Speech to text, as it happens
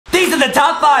the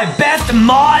top 5 best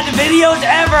mod videos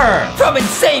ever. From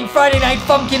insane Friday Night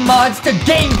Funkin' mods to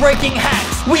game-breaking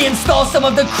hacks, we install some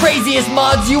of the craziest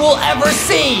mods you will ever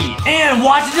see. And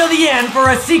watch until the end for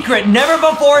a secret,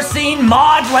 never-before-seen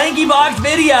mod LankyBox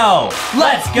video.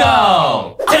 Let's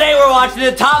go. Today we're watching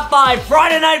the top 5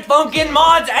 Friday Night Funkin'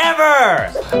 mods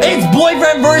ever. It's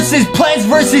Boyfriend vs. Plants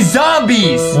vs.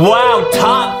 Zombies. Wow,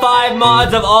 top 5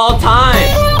 mods of all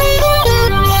time.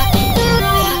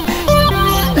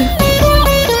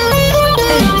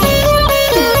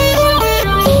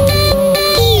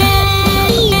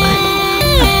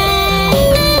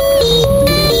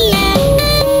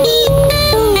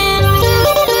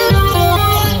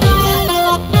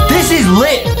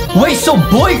 Lit. Wait, so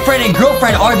boyfriend and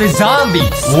girlfriend are the zombies.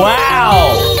 Wow.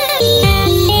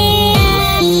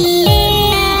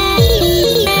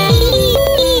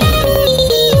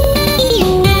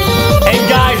 And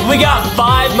guys, we got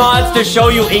 5 mods to show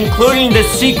you, including the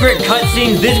secret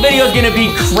cutscenes. This video is gonna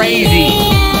be crazy.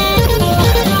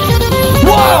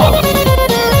 Whoa!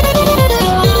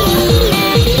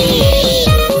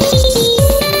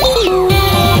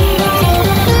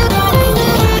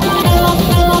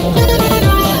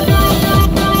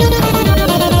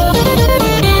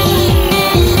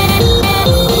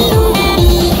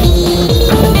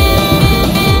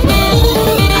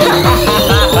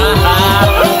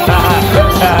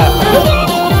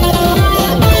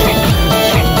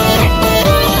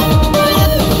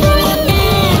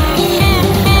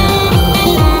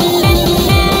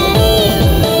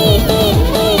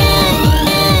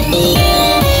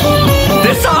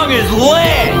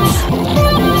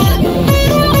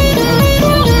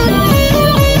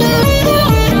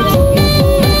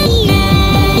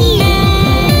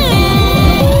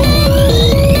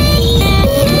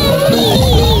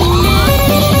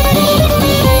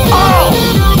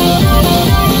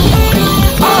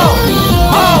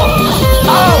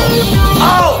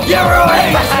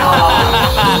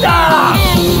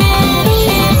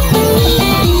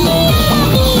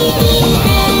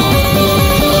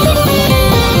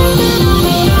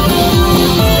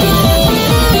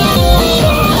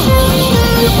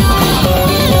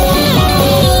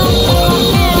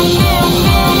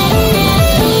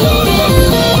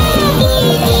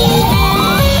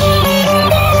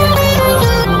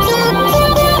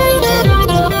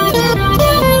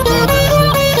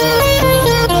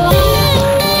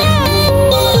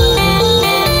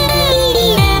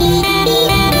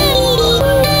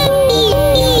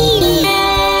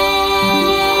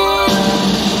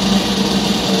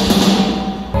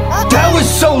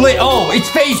 So lit. Oh, it's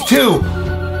phase 2.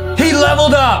 He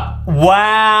leveled up.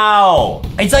 Wow.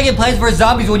 It's like in Plants vs.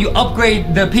 Zombies when you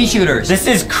upgrade the pea shooters. This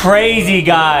is crazy,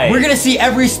 guys. We're gonna see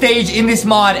every stage in this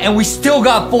mod, and we still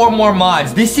got 4 more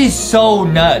mods. This is so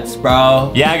nuts,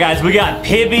 bro. Yeah, guys, we got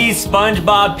Pibby,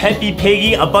 SpongeBob, Peppy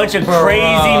Piggy, a bunch of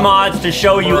crazy mods to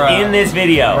show you in this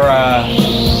video.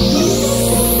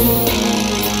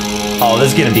 Oh,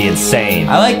 this is gonna be insane.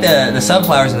 I like the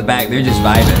sunflowers in the back. They're just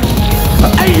vibing.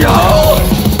 Hey, yo!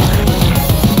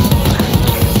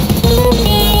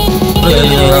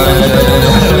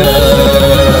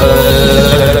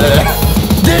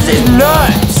 This is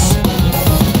nuts!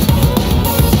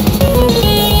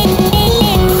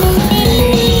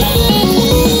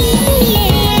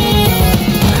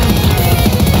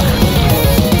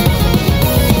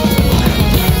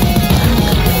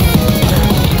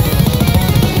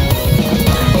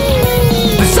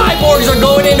 The cyborgs are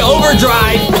going into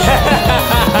overdrive!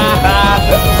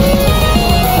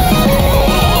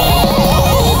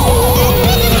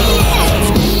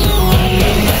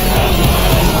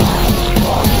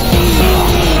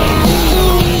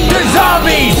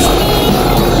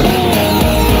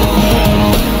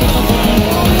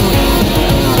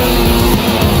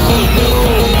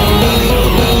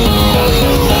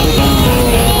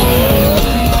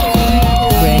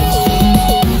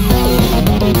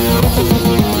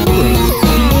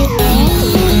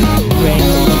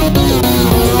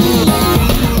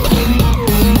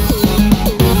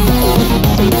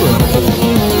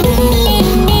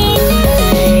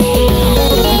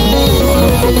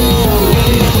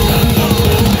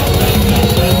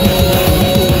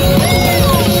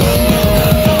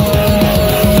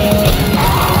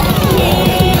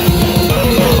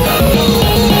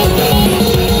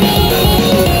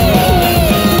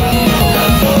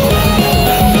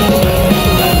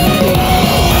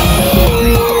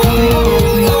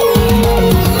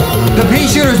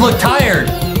 Look tired.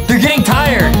 They're getting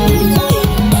tired.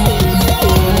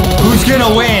 Who's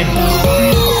gonna win?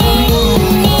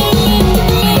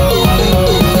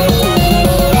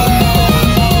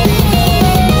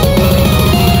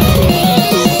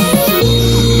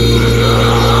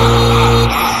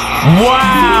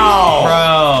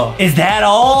 Is that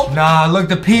all? Nah, look,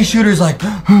 the pea shooter's like...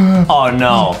 Oh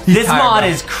no. This tired, mod bro.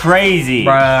 is crazy.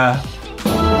 Bruh.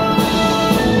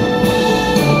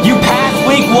 You passed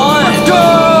week 1.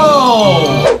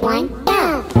 Go!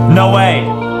 No way.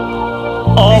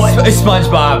 Oh, It's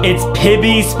SpongeBob. it's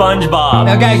Pibby SpongeBob.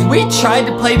 Now guys, we tried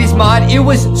to play this mod. It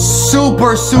was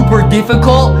super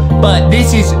difficult, but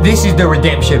this is the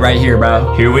redemption right here,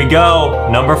 bro. Here we go,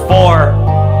 number 4.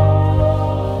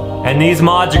 And these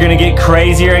mods are gonna get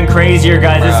crazier and crazier,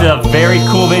 guys. This is a very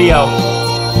cool video.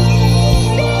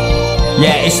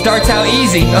 Yeah, it starts out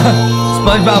easy.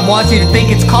 SpongeBob wants you to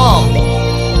think it's calm,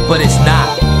 but it's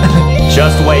not.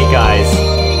 Just wait, guys.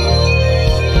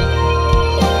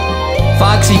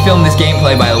 Foxy filmed this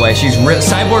gameplay, by the way.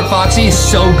 Cyborg Foxy is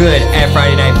so good at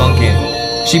Friday Night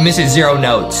Funkin'. She misses 0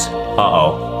 notes.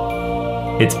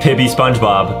 Uh-oh. It's Pibby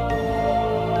SpongeBob.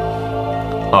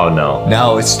 Oh no.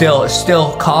 No, it's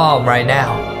still calm right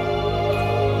now.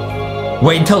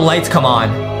 Wait until the lights come on.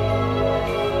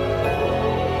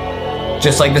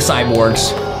 Just like the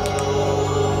cyborgs.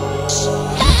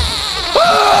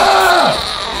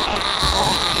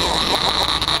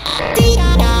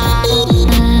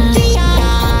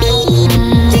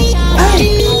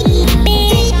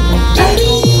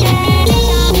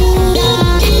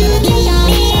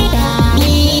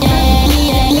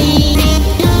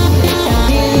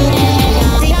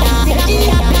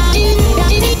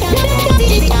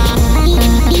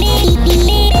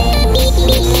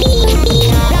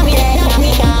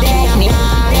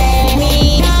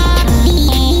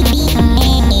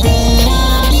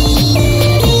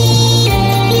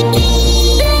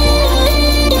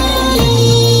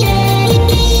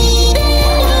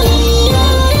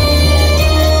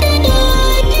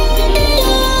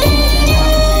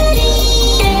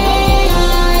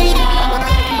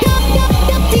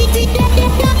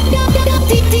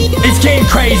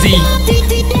 Crazy.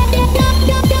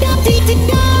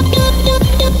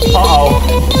 Uh-oh.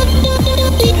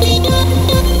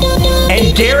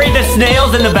 And Gary the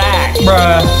Snail's in the back.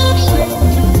 Bruh.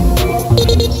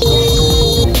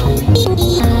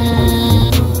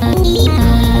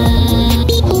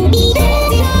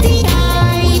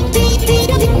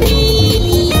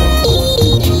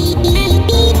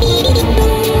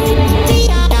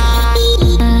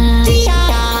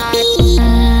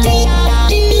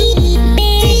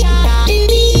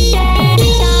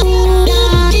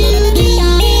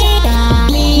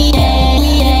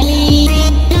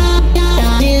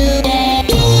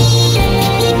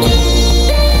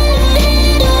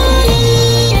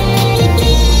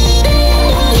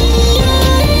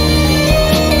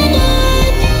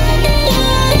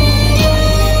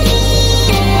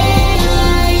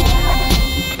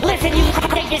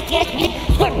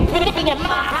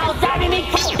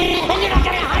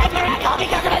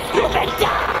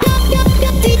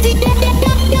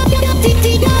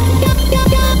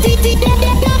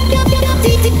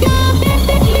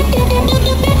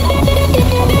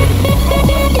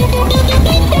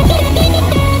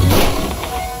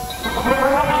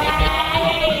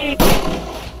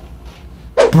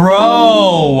 Bro!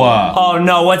 Oh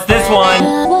no, what's this one?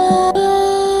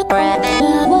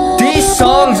 These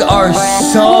songs are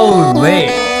so lit.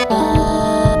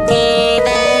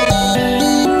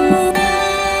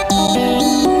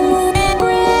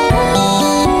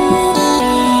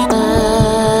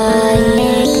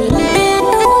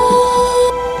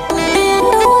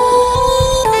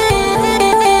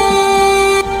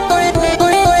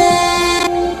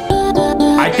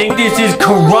 I think this is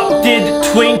Corrupted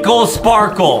Twinkle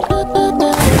Sparkle.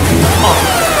 Oh.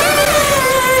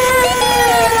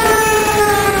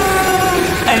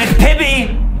 And it's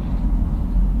Pibby.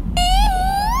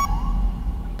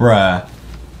 Bruh.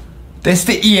 This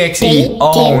the EXE.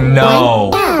 Oh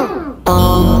no.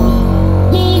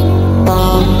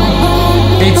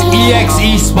 It's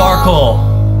EXE Sparkle.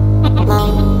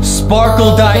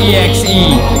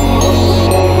 Sparkle.exe.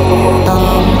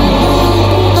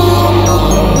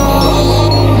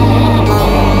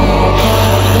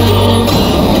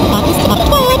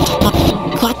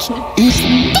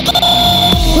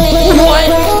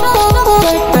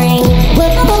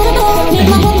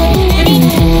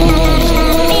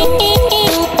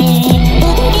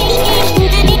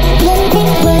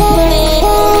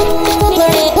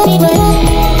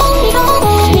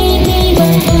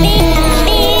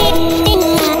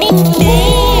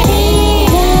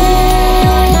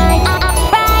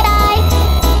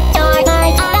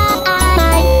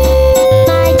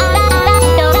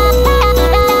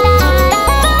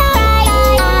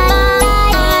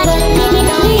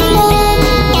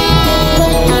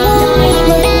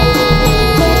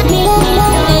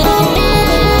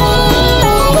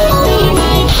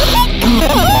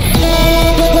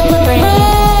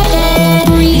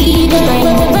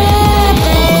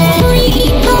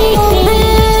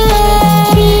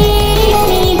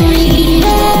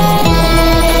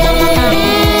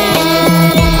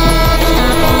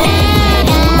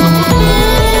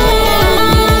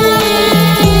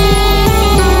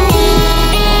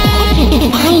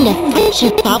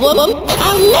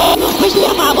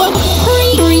 problem.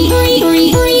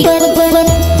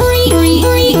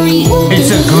 It's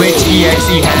a glitch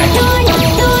EXE hack.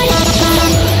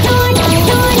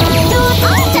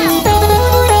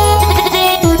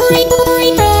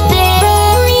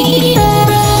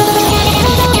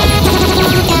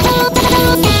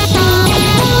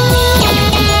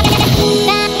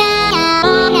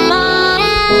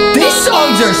 These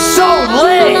songs are so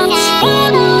lit!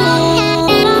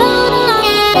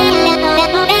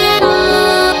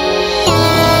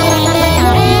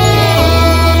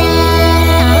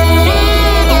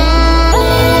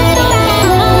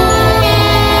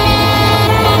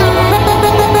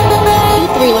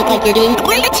 You're doing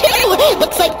great too!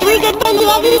 Looks like three good friends of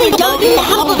ours are joining the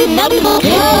help of another.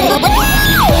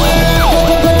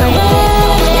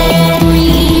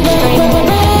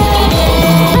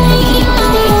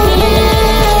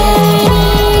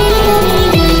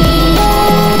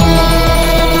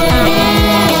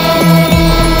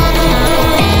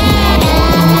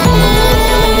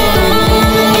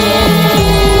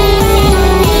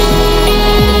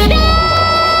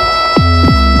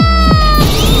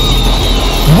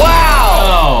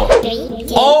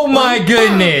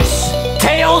 Goodness.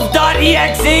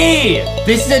 Tails.exe!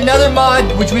 This is another mod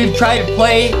which we've tried to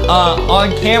play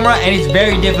on camera, and it's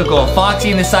very difficult.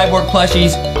 Foxy and the Cyborg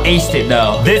plushies aced it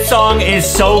though. This song is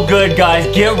so good, guys.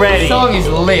 Get ready. This song is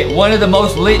lit. One of the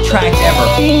most lit tracks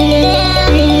ever.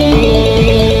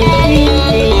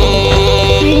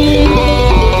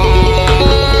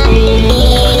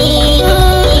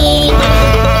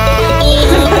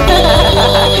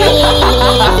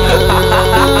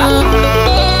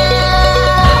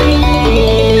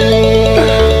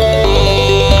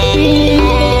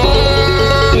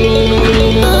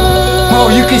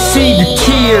 You can see the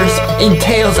tears in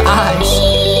Tails' eyes.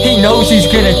 He knows he's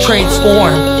gonna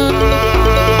transform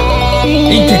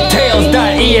into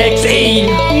Tails.exe.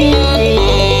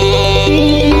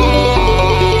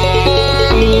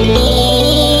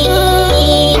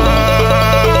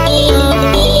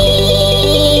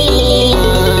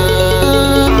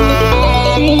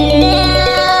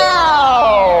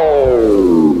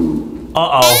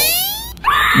 Uh-oh.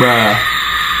 Bruh.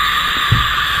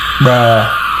 Bruh.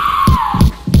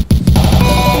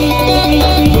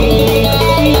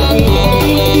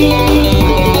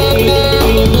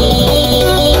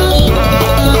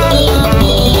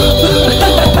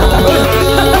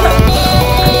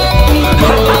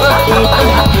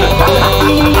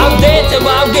 I'm dancing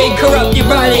while I'm getting corrupted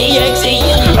by the EXE.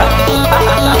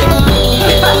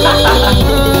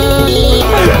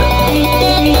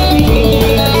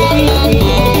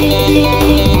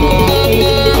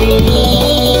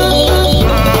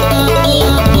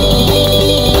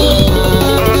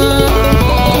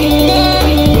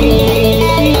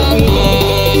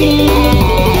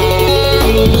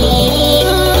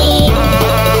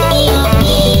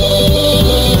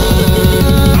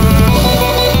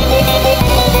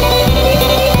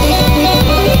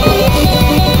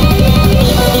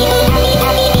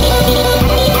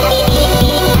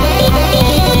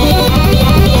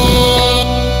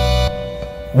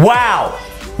 Wow!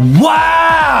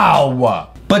 Wow!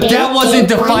 But that wasn't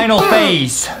the final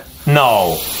phase.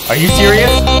 No. Are you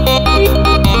serious?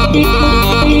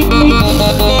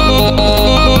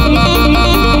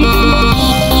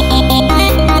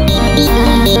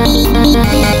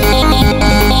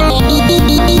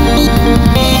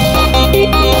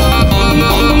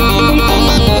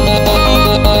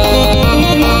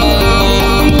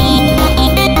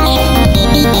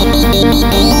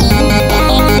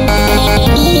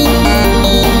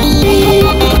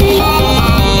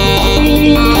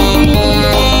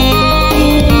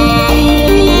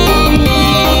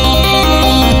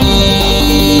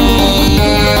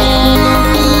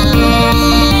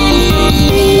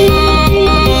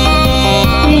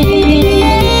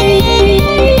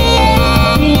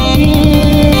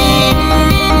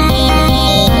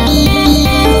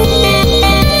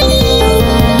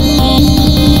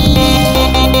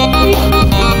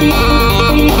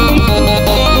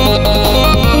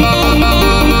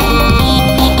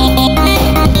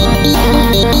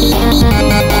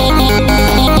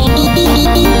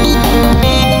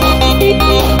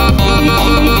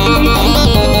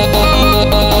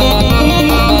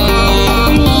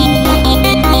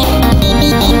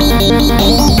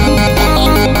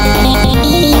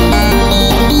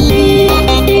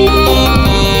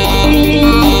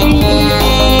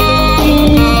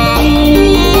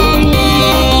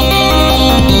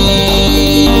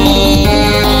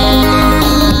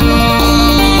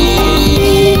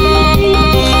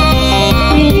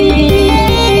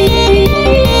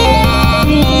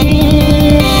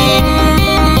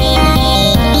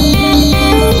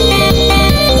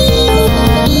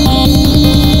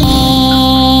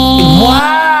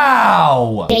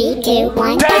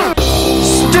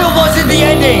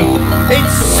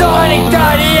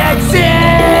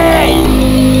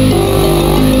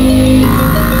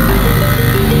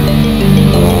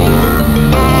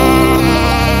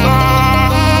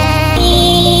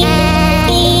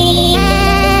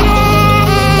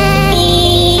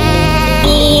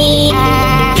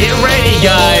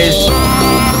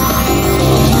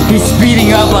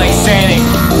 like Sonic.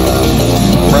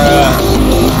 Bruh.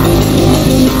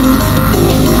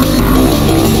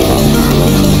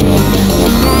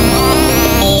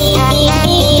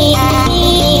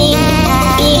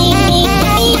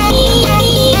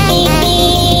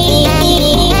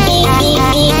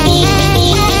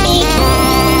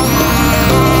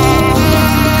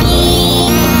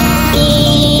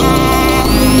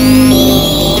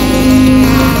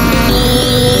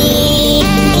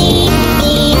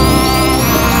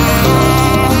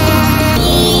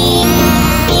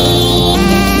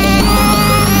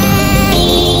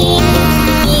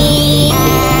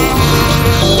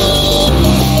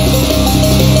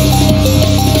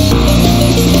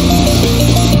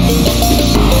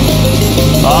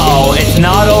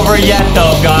 Not over yet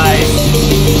though, guys.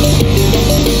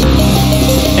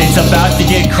 It's about to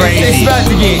get crazy. It's about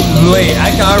to get lit.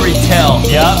 I can already tell.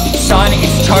 Yep. Sonic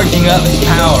is charging up his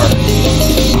power.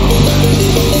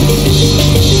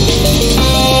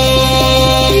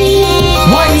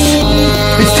 What?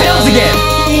 It's Tails again.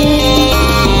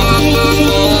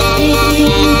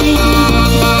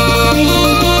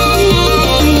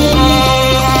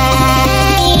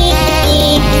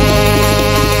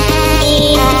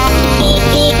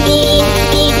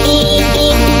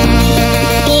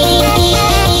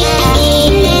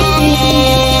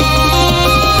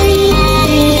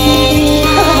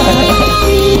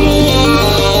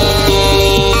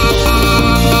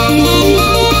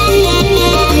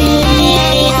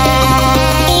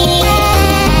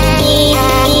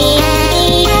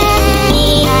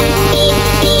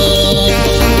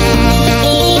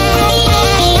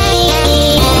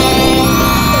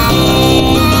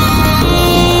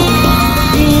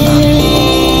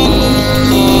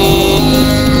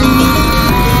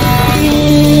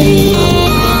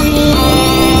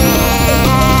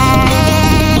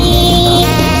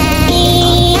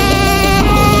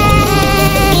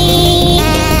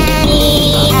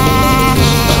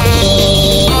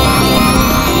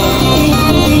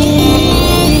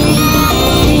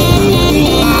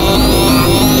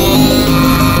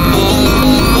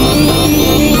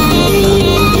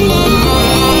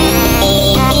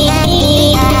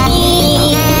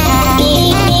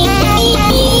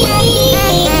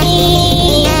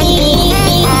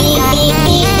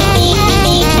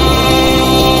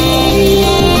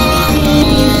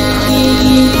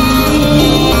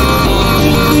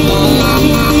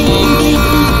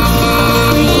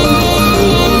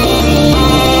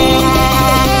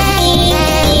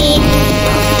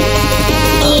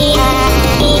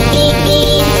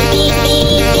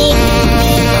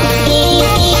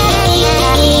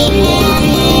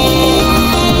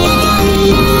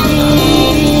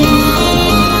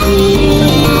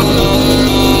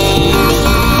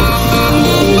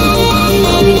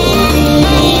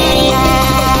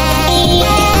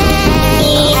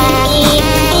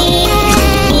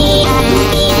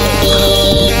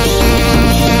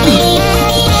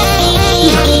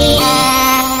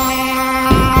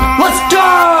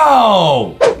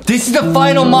 This is the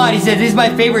final mod. He said this is my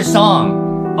favorite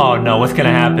song. Oh no, what's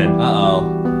gonna happen? Uh-oh.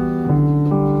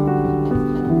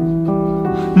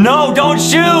 No, don't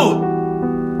shoot!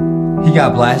 He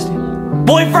got blasted.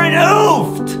 Boyfriend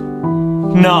oofed!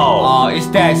 No. Oh, it's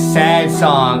that sad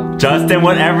song. Justin,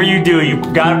 whatever you do, you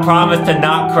gotta promise to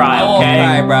not cry, I won't okay?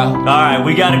 cry, bro. Alright,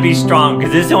 we gotta be strong,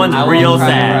 because this one's I real won't cry,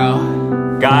 sad. bro.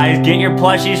 Guys, get your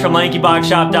plushies from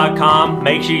LankyBoxShop.com.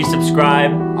 Make sure you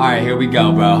subscribe. Alright, here we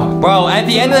go, bro. Bro, at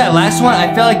the end of that last one,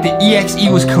 I felt like the EXE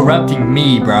was corrupting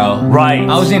me, bro. Right.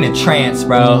 I was in a trance,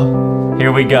 bro.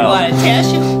 Here we go. Want to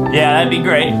test you? Yeah, that'd be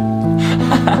great.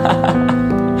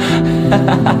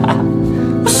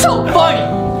 What's so funny?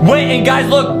 Wait, and guys,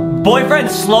 look.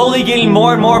 Boyfriend's slowly getting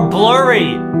more and more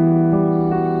blurry.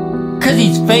 Cause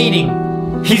he's fading.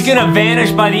 He's gonna vanish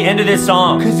by the end of this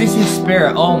song. Cause it's his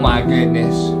spirit. Oh my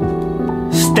goodness.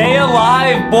 Stay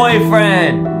alive,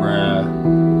 boyfriend.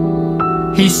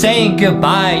 Bruh. He's saying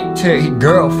goodbye to his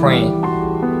girlfriend.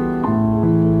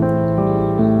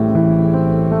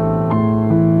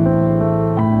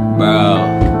 Bro.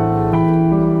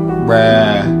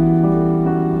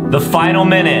 Bruh. The final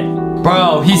minute.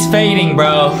 Bro, he's fading,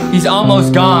 bro. He's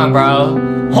almost gone, bro.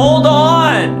 Hold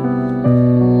on.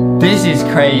 This is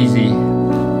crazy.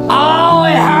 Oh,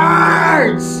 it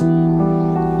hurts!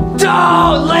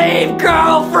 Don't leave,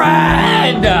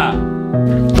 girlfriend!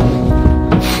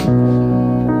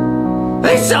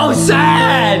 It's so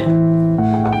sad!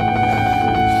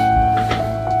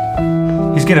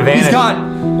 He's gonna vanish. He's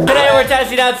gone. Today we're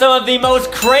testing out some of the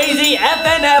most crazy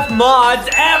FNF mods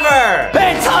ever.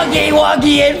 It's Huggy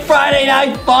Wuggy and Friday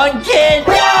Night Funkin'.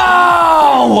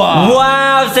 Whoa!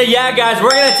 Wow. So yeah, guys,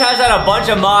 we're gonna test out a bunch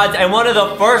of mods, and one of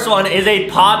the first one is a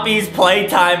Poppy's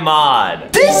Playtime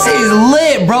mod. This is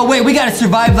lit, bro. Wait, we gotta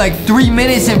survive like 3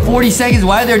 minutes and 40 seconds.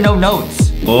 Why are there no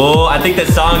notes? Oh, I think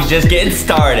the song's just getting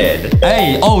started.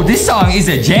 Hey, oh, this song is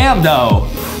a jam, though.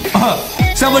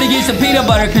 Somebody get some peanut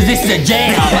butter, because this is a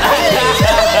jam.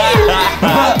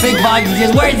 Big Foxy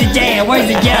says, where's the jam? Where's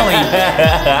the jelly?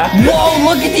 Whoa,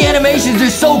 look at the animations. They're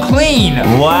so clean.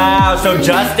 Wow, so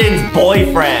Justin's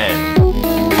boyfriend.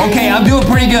 Okay, I'm doing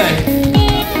pretty good.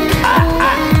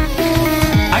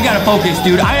 I gotta focus,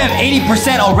 dude. I have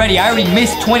 80% already. I already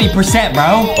missed 20%,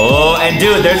 bro. Oh, and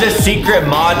dude, there's a secret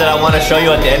mod that I want to show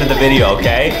you at the end of the video,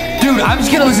 okay? Dude, I'm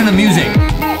just gonna listen to music.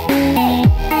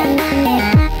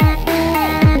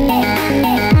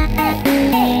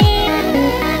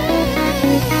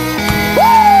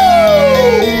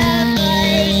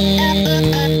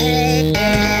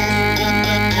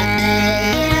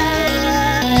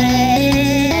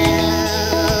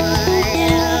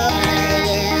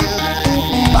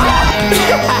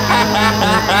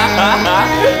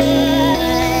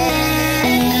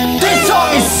 This song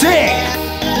is sick!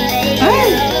 Hey!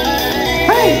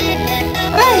 Hey!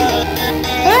 Hey!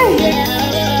 Hey!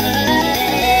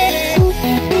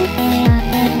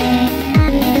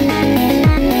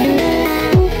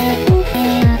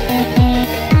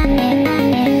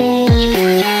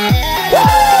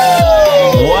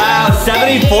 Wow,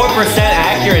 74%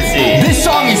 accuracy. This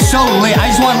song is so lit. I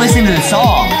just want to listen to the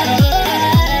song.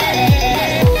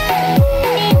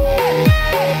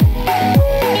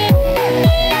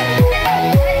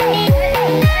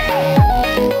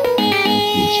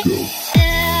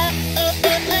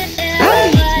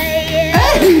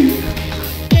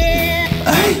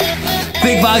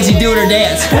 Big Foxy doing her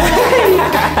dance.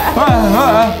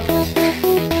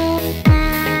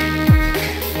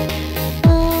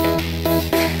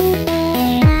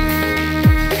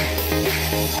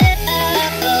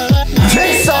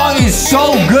 This song is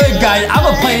so good, guys. I'm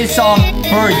gonna play this song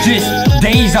for just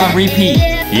days on repeat.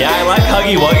 Yeah, I like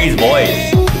Huggy Wuggy's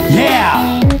voice.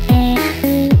 Yeah.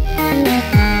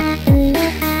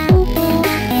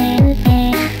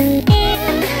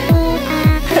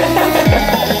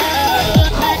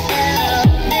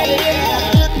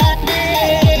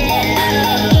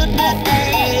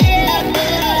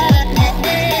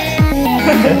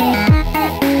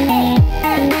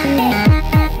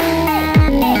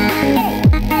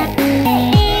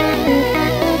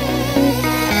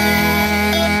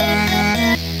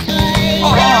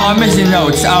 I'm missing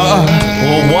notes. Well,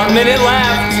 1 minute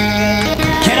left.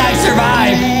 Can I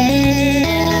survive?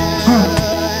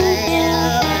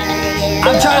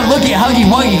 I'm trying to look at Huggy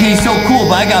Wuggy because he's so cool,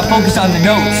 but I gotta focus on the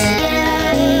notes.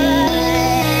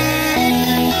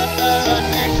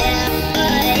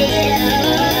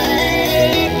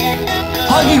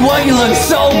 Huggy Wuggy looks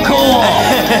so cool.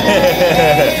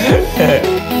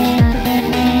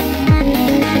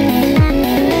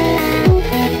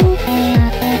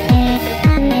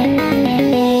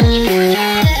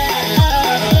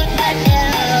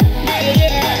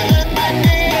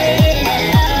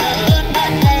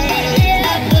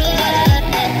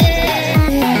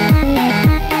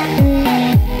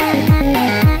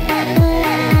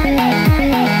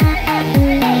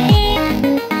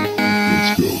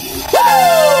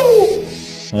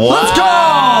 Let's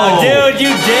go! Dude, you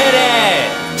did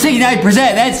it!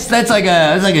 69%. That's like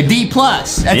a D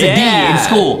plus. That's a D in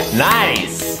school.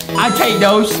 Nice. I take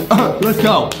those. Let's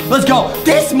go. Let's go.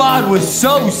 This mod was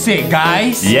so sick,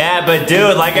 guys. Yeah, but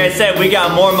dude, like I said, we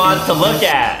got more mods to look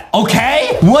at.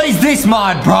 Okay. What is this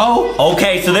mod, bro?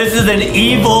 Okay, so this is an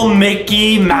evil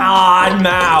Mickey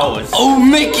Mouse. Oh,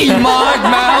 Mickey Mod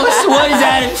Mouse? What is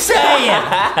that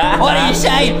saying? What are you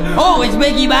saying? Oh, it's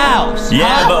Mickey Mouse.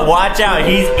 Yeah, but watch out,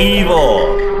 he's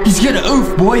evil. He's gonna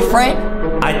oof, boyfriend.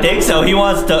 I think so. He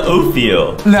wants to oof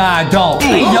you. Nah, don't.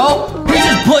 Hey, yo, he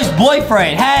just pushed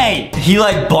boyfriend. Hey. He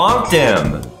like bonked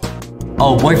him.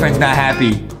 Oh, boyfriend's not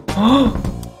happy.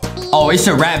 Oh, it's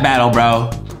a rap battle, bro.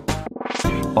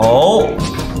 Oh.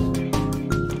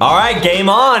 All right, game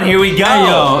on. Here we go. Hey,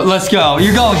 yo, let's go.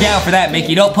 You're going down for that,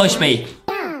 Mickey. Don't push me.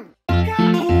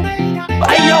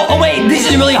 Hey, yo, oh wait, this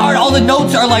is really hard. All the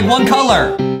notes are like one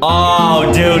color.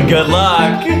 Oh, dude, good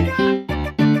luck.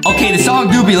 Okay, the song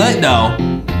do be lit though.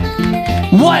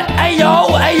 What? Hey,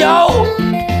 yo, hey, yo.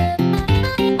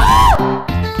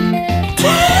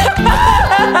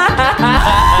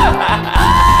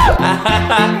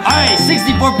 Alright,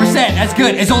 64%. That's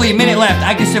good. It's only a minute left.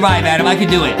 I can survive, Adam. I can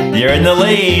do it. You're in the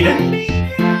lead.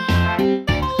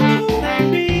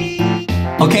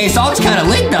 Okay, song's kind of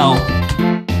lit though.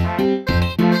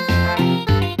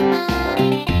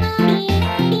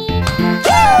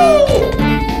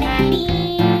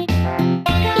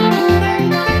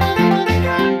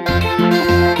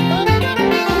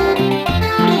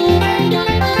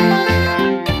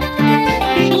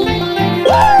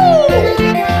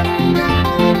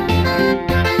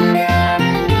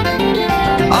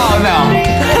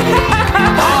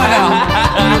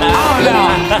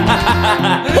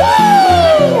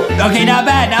 Okay, not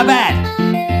bad, not bad.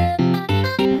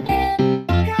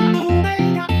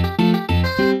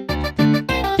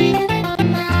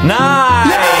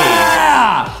 Nice!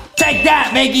 Yeah! Take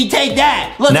that, Mickey, take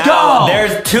that. Let's go.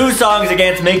 There's 2 songs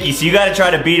against Mickey, so you gotta try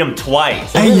to beat him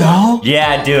twice. Hey, yo.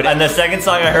 Yeah, dude. And the second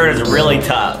song I heard is really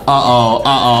tough.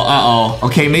 Uh-oh.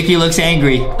 Okay, Mickey looks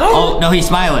angry. Oh, no, he's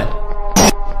smiling.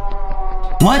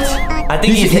 What? I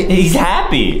think he's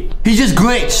happy. He just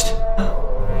glitched.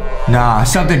 Nah,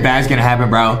 something bad's gonna happen,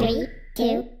 bro. 3,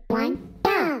 2, 1,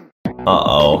 go!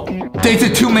 Uh-oh. It's a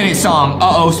 2-minute song.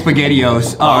 Uh-oh,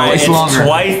 SpaghettiOs. Uh-oh, Alright, it's longer.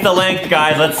 Twice the length,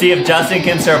 guys. Let's see if Justin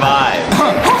can survive.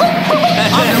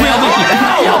 I'm the real Mickey.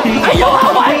 Hey, yo,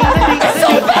 it's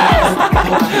so fast!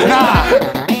 Nah.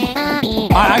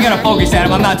 Alright, I gotta focus at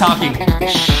him. I'm not talking.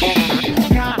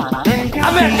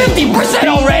 I'm at 50%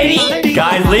 already!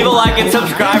 Guys, leave a like and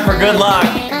subscribe for good luck.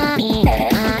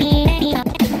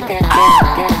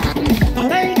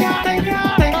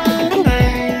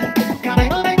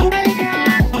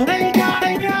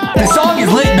 The song is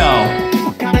lit though.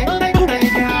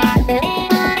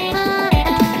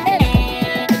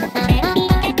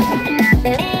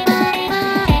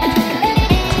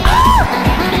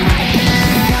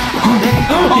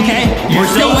 Okay, You're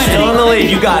still winning. still in the lead.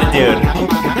 You got it, dude.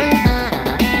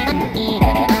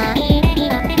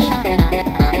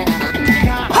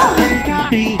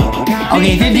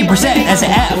 Okay, 50%. That's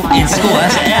an F in school.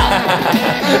 That's an F.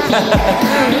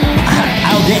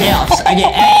 I don't get Fs. I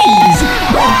get A's.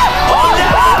 Oh, no!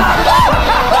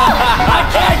 I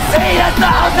can't see. That's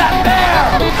not how's that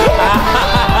fair?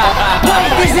 Wait,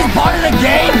 this is part of the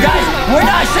game, guys. We're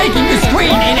not shaking the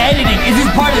screen in editing. Is this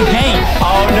part of the game?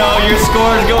 Oh, no. Your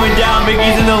score is going down.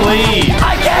 Mickey's in the lead.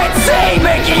 I can't see,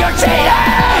 Mickey. You're cheating.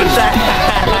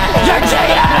 You're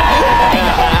cheating.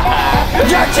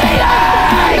 You're cheating.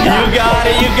 You got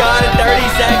it.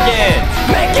 30 seconds.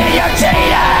 Mickey, you're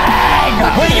cheating.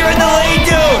 Wait, you're in the lead,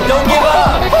 dude. Don't give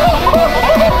up.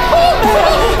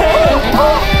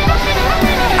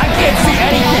 I can't see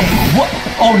anything. What?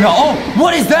 Oh, no. Oh,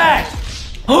 what is that?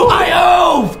 I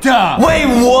oofed! Wait,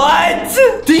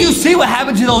 what? Do you see what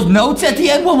happened to those notes at the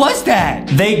end? What was that?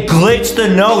 They glitched the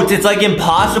notes. It's like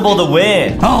impossible to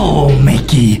win. Oh,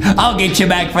 Mickey. I'll get you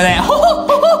back for that.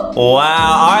 Wow. All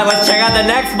right, let's check out the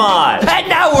next mod. And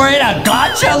now we're in a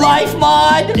Gotcha Life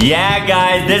mod? Yeah,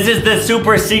 guys, this is the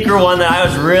super secret one that I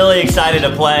was really excited to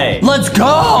play. Let's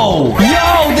go!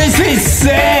 Yo, this is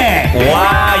sick!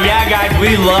 Wow, yeah, guys,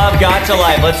 we love Gotcha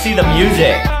Life. Let's see the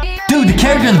music. Dude, the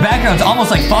character in the background's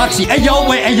almost like Foxy. Hey, yo,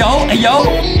 wait, hey, yo, hey, yo.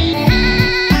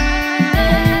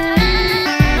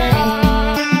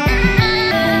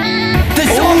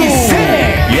 This song is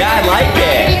sick! Yeah, I like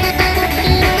it.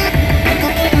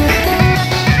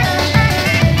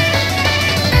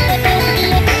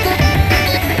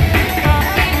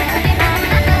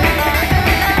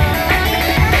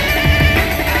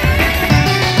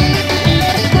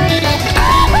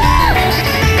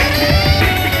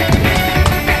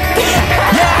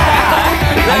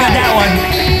 I got that one.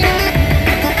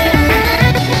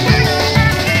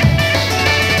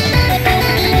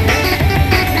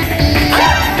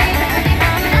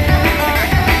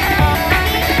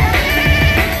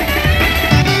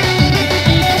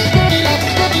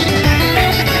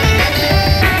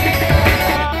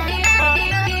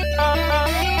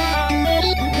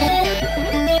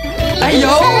 Hey,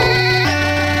 yo.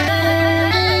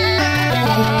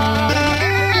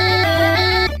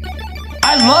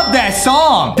 I love that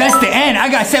song. That's the end. I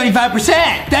got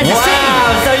 75%. That's the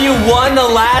Wow, so you won the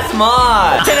last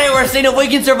mod. Today we're seeing if we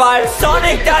can survive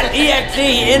Sonic.Exe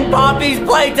in Poppy's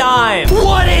playtime.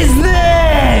 What is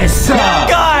this? Now,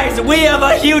 guys, we have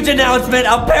a huge announcement.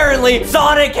 Apparently,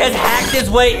 Sonic has hacked his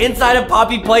way inside of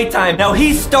Poppy Playtime. Now,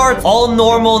 he starts all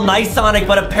normal, nice Sonic,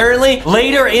 but apparently,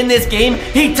 later in this game,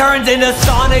 he turns into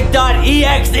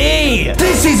Sonic.Exe.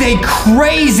 This is a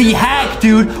crazy hack,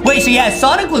 dude. Wait, so yeah,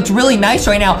 Sonic looks really nice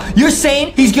right now, now. You're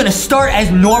saying he's gonna start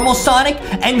as normal Sonic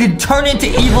and then turn into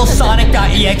evil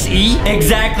Sonic.Exe?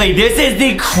 Exactly. This is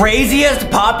the craziest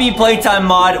Poppy Playtime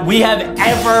mod we have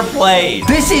ever played.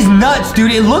 This is nuts,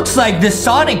 dude. It looks like the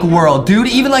Sonic World, dude.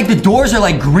 Even like the doors are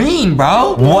like green,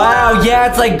 bro. Wow, yeah,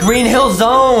 it's like Green Hill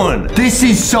Zone. This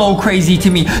is so crazy to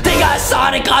me. They got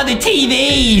Sonic on the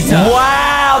TVs.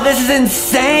 Wow, this is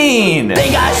insane.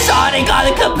 They got Sonic on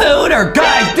the computer.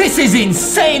 Guys, this is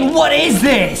insane. What is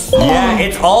this? Yeah,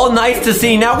 it's all nice to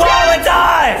see now. Whoa, it's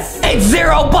us. It's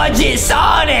zero budget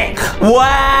Sonic.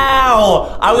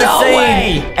 Wow. I was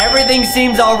saying, way. everything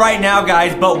seems all right now,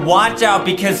 guys, but watch out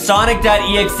because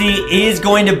Sonic.Exe is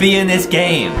going to be in this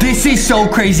game. This is so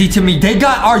crazy to me. They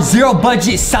got our zero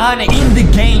budget Sonic in the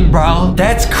game, bro.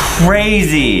 That's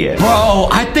crazy. Bro,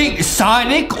 I think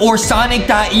Sonic or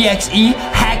Sonic.Exe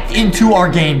hacked into our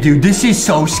game, dude. This is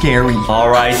so scary. All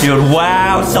right, dude.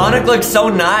 Wow, Sonic looks so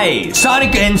nice.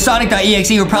 Sonic and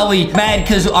Sonic.Exe were probably mad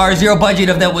because our zero budget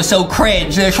of them was so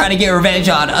cringe. They're trying to get revenge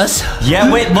on us.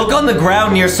 Yeah, wait, look on the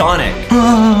ground near Sonic.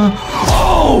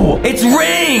 Oh, it's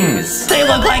rings. They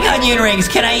look like onion rings.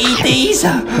 Can I eat these?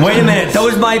 Wait a minute,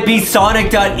 those might be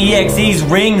Sonic.Exe's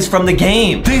rings from the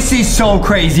game. This is so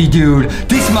crazy, dude.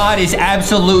 This mod is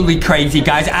absolutely crazy,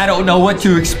 guys. I don't know what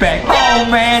to expect. Oh,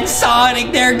 man,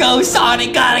 Sonic. There goes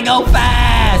Sonic. Gotta go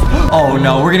fast. Oh,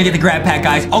 no, we're gonna get the grab pack,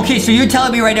 guys. Okay, so you're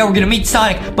telling me right now we're gonna meet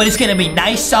Sonic, but it's gonna be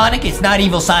nice Sonic. It's not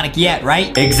evil Sonic yet,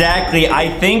 right? Exactly. I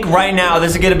think right now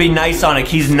this is gonna be nice Sonic.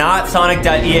 He's not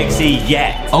Sonic.Exe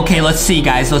yet. Okay, let's see,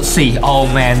 guys. Let's see. Oh,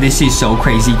 man, this is so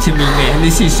crazy to me, man.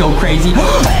 This is so crazy.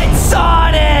 It's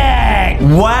Sonic!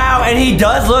 Wow, and he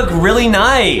does look really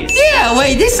nice. Yeah,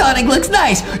 wait, this Sonic looks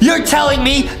nice. You're telling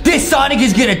me this Sonic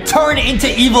is gonna turn into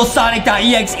evil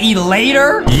Sonic.Exe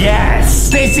later? Yes.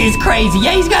 This is crazy.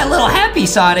 Yeah, he's got a little happy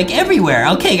Sonic everywhere.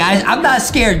 Okay, guys, I'm not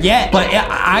scared yet, but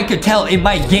I could tell it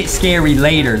might get scary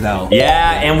later, though.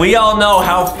 Yeah, and we all know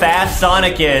how fast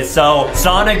Sonic is, so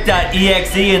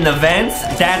Sonic.Exe in the vents,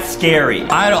 that's scary.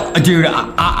 I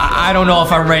don't know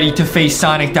if I'm ready to face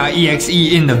Sonic.Exe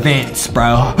in the vents,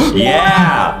 bro. Yeah.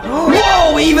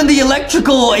 Whoa, even the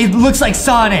electrical, it looks like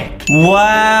Sonic.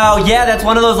 Wow, yeah, that's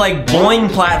one of those like boing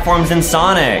platforms in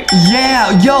Sonic.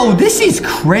 Yeah, yo, this is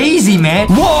crazy, man.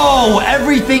 Whoa,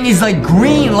 everything is like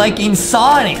green, like in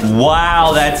Sonic.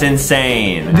 Wow, that's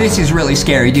insane. This is really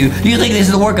scary, dude. Do you think this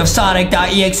is the work of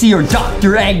Sonic.Exe or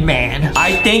Dr. Eggman?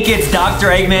 I think it's Dr.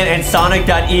 Eggman and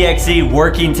Sonic.Exe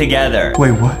working together.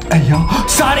 Wait, what? Hey, yo,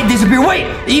 Sonic disappeared. Wait,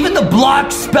 even the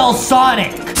block spells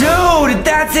Sonic. Dude,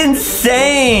 that's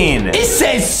insane. It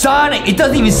says Sonic. It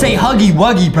doesn't even say Huggy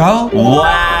Wuggy, bro.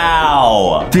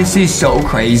 Wow. This is so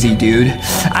crazy, dude.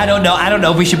 I don't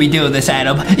know if we should be doing this,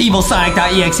 Adam. Evil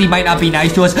Sonic.Exe might not be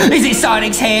nice to us. Is it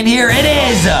Sonic's hand here? It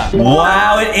is.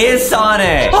 Wow, it is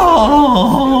Sonic.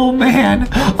 Oh, man.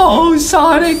 Oh,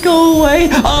 Sonic, go away.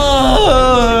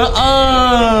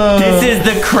 This is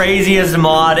the craziest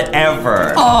mod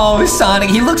ever. Oh,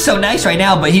 Sonic. He looks so nice right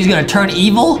now, but he's gonna turn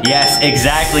evil? Yes,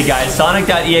 exactly, guys.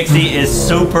 Sonic.Exe is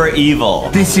super evil.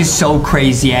 This is so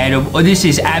crazy, Adam. Oh, this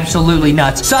is absolutely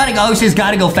nuts. Sonic always has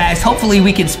gotta go fast. Hopefully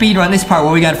we can speedrun this part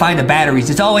where we gotta find the batteries.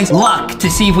 It's always luck to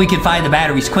see if we can find the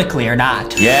batteries quickly or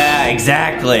not. Yeah,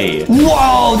 exactly.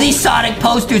 Whoa, these Sonic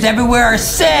posters everywhere are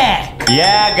sick.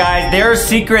 Yeah, guys, there are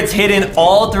secrets hidden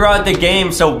all throughout the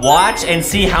game, so watch and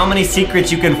see how many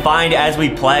secrets you can find as we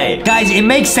play. Guys, it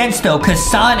makes sense though, because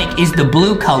Sonic is the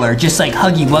blue color, just like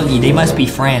Huggy Wuggy. They must be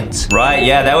friends. Right,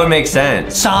 yeah, that would make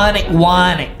sense. Sonic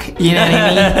Wonic, you know what I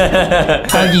mean?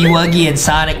 Huggy Wuggy and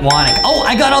Sonic Wonic. Oh,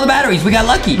 I got all the batteries. We got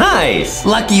lucky. Nice.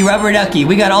 Lucky Rubber Ducky.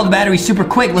 We got all the batteries super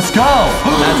quick. Let's go.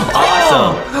 That's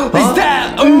awesome. Oh, is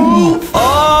that oof?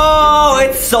 Oh,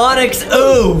 it's Sonic's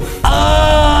oof.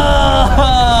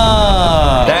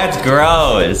 That's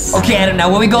gross. Okay, Adam, now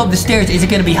when we go up the stairs, is it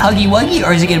gonna be Huggy Wuggy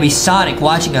or is it gonna be Sonic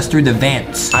watching us through the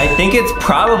vents? I think it's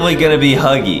probably gonna be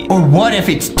Huggy. Or what if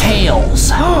it's Tails?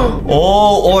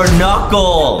 Oh, or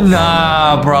Knuckles.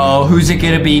 Nah, bro. Who's it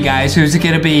gonna be, guys? Who's it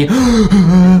gonna be?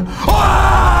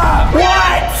 Ah!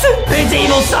 What? It's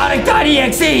evil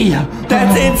Sonic.Exe.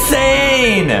 That's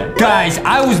insane. Guys,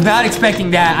 I was not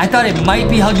expecting that. I thought it might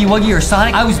be Huggy Wuggy or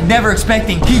Sonic. I was never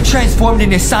expecting he transformed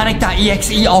into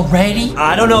Sonic.Exe already.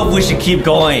 I don't know if we should keep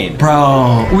going.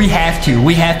 Bro, we have to.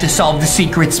 We have to solve the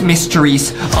secrets,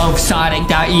 mysteries of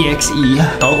Sonic.Exe.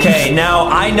 Okay, now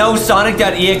I know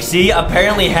Sonic.Exe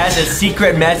apparently has a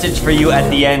secret message for you at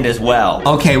the end as well.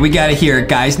 Okay, we gotta hear it,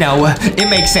 guys. Now, it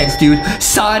makes sense, dude.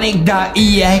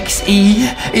 Sonic.Exe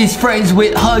is friends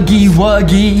with Huggy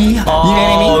Wuggy. You know what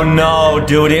I mean? Oh no,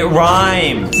 dude, it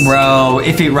rhymes. Bro,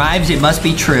 if it rhymes, it must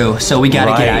be true. So we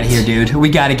gotta get out of here, dude. We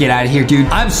gotta get out of here, dude.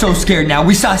 I'm so scared now.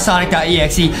 We saw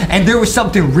Sonic.Exe, and there was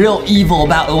something real evil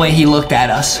about the way he looked at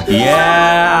us.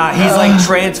 Yeah, he's like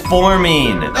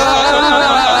transforming.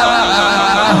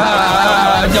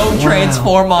 Don't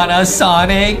transform on us,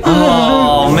 Sonic.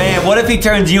 Oh man, what if he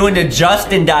turns you into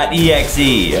Justin.Exe?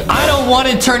 I don't want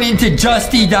to turn into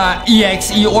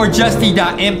Justy.Exe or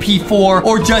Justy.mp4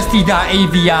 or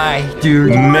Justy.avi,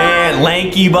 dude. Man,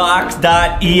 LankyBox.exe.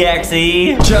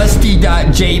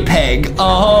 Justy.jpg.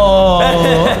 Oh,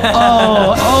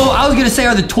 I was gonna say,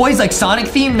 are the toys like Sonic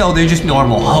themed? No, they're just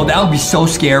normal. Oh, that would be so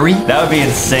scary. That would be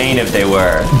insane if they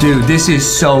were. Dude, this is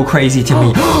so crazy to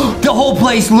me. The whole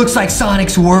place looks like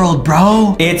Sonic's world,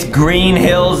 bro. It's Green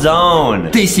Hill Zone.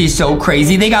 This is so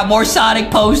crazy. They got more Sonic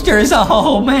posters.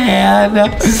 Oh, man.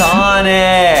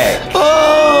 Sonic.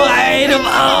 Oh, I hate him.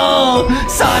 Oh,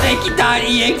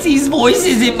 Sonic.exe's voice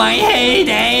is in my head.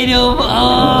 I hate him.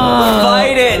 Oh.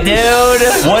 Fight it, dude.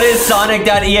 What is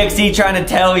Sonic.exe trying to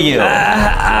tell you?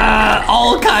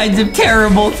 All kinds of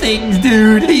terrible things,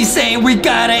 dude. He's saying we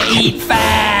gotta eat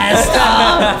fast.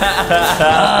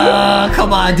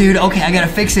 Come on, dude. Okay, I gotta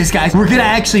fix this, guys. We're gonna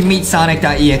actually meet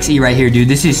Sonic.exe right here, dude.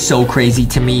 This is so crazy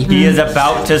to me. He is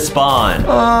about to spawn. You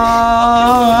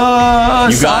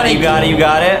got it, you got it, you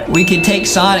got it? We can take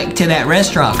Sonic to that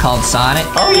restaurant called Sonic.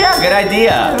 Oh yeah, good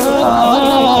idea.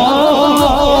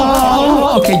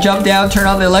 Okay, jump down, turn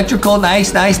on the electrical.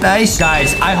 Nice, nice, nice.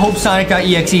 Guys, I hope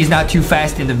Sonic.exe is not too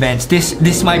fast in the vents.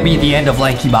 This might be the end of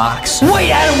LankyBox.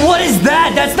 Wait, Adam, what is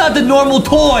that? That's not the normal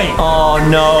toy. Oh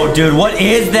no, dude, what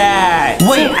is that?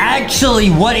 Wait, actually,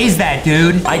 what is that,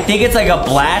 dude? I think it's like a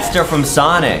blaster from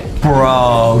Sonic.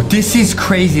 Bro, this is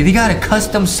crazy. They got a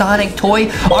custom Sonic toy.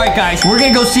 All right, guys, we're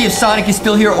gonna go see if Sonic is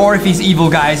still here or if he's evil,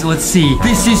 guys. Let's see.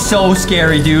 This is so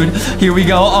scary, dude. Here we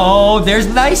go. Oh, there's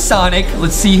nice Sonic.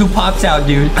 Let's see who pops out,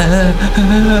 dude. It's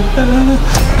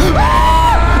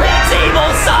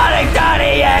evil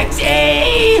Sonic.exe.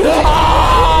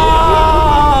 Oh!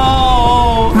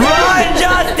 Run,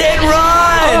 Justin,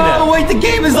 run! Oh, wait, the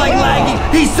game is like lagging.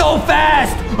 He's so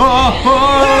fast.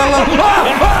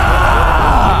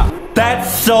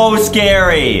 That's so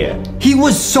scary. He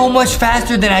was so much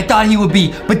faster than I thought he would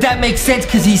be, but that makes sense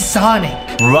because he's Sonic.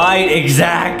 Right,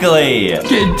 exactly. It's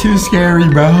getting too scary,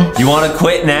 bro. You want to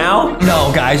quit now?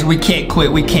 No, guys, we can't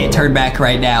quit. We can't turn back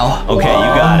right now. Okay,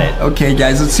 you got it. Okay,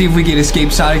 guys, let's see if we can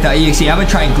escape Sonic.exe. I'm gonna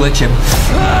try and glitch him.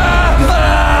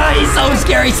 He's so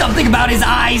scary. Something about his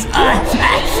eyes.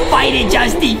 Fight it,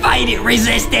 Justy. Fight it.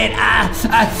 Resist it.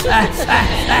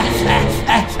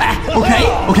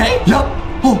 Okay. Yup.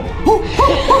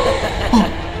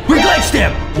 We glitched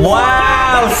him.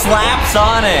 Wow, slap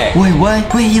Sonic. Wait,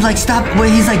 what? Wait, he like stopped.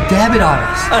 Wait, he's like dabbing on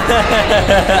us.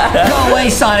 Go away,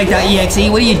 Sonic.exe.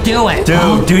 What are you doing?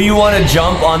 Dude, do you want to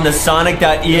jump on the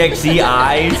Sonic.exe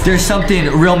eyes? There's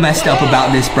something real messed up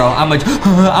about this, bro.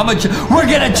 We're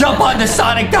gonna jump on the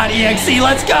Sonic.exe.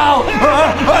 Let's go.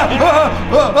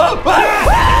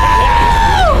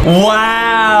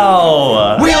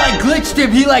 Wow. We like glitched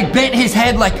him. He like bent his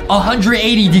head like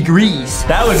 180 degrees.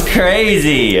 That was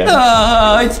crazy.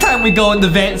 It's time we go in the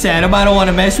vents, Adam. I don't want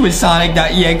to mess with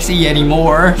Sonic.exe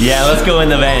anymore. Yeah, let's go in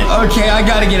the vent. Okay, I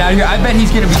gotta get out of here. I bet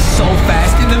he's gonna be so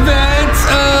fast in the vents.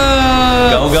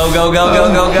 Go.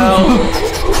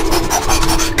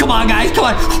 Come on, guys, come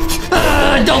on.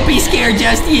 Don't be scared,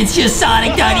 Justy. It's just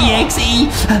Sonic.exe.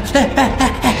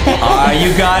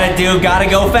 You got it, dude. Gotta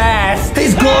go fast.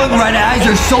 His glowing red eyes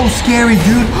are so scary,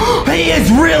 dude. He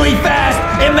is really fast.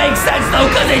 It makes sense, though,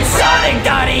 because it's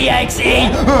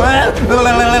Sonic.exe.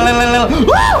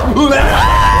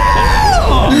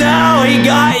 No, he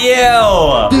got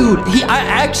you. Dude, I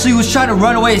actually was trying to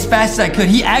run away as fast as I could.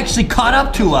 He actually caught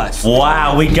up to us.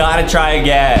 Wow, we gotta try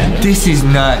again. This is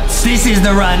nuts. This is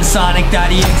the run,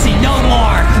 Sonic.exe. No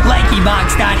more.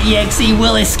 LankyBox.exe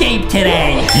will escape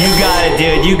today. You got it,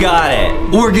 dude. You got it.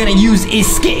 We're gonna use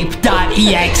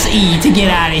escape.exe to get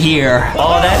out of here.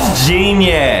 Oh, that's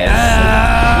genius.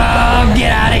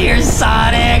 Get out of here,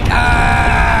 Sonic.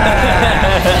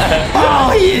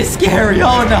 Oh, he is scary.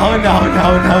 Oh, no.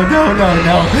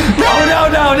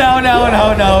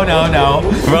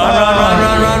 Run.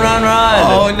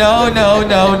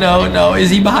 Oh, no. Is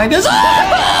he behind us? Oh,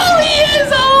 he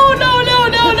is. Oh, no.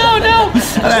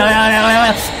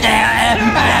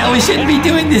 We shouldn't be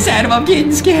doing this, Adam. I'm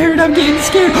getting scared. Oh,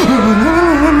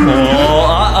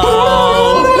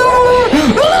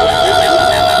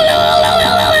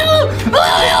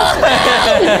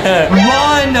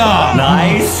 Run!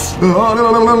 Nice.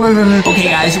 nice. Okay,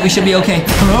 guys, we should be okay.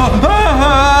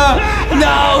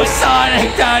 No,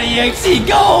 Sonic.Exe,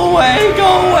 go away, go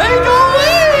away, go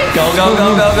away. Go.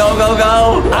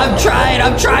 I'm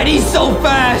trying. He's so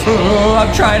fast.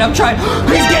 I'm trying.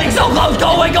 He's getting so close.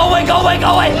 Go away.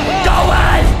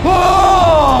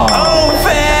 Oh,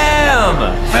 fam!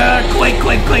 Quick.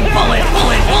 Pull it.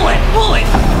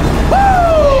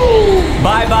 Woo!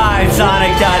 Bye,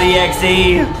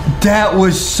 Sonic.Exe. That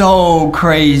was so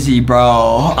crazy, bro.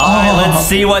 All right, let's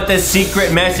see what the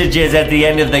secret message is at the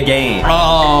end of the game.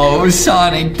 Oh,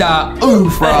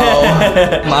 Sonic.oof, bro.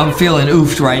 I'm feeling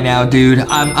oofed right now, dude.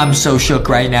 I'm so shook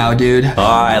right now, dude.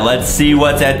 All right, let's see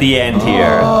what's at the end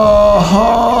here.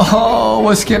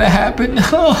 What's gonna happen?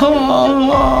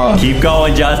 Keep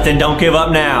going, Justin. Don't give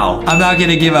up now. I'm not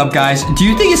gonna give up, guys. Do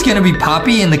you think it's gonna be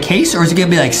Poppy in the case, or is it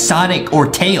gonna be like Sonic or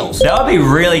Tails? That would be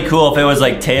really cool if it was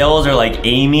like Tails or like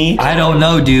Amy. I don't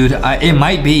know, dude. It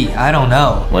might be. I don't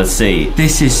know. Let's see.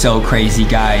 This is so crazy,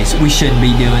 guys. We shouldn't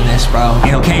be doing this, bro.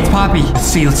 Okay, it's Poppy. Let's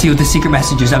see what the secret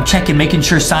message is. I'm checking, making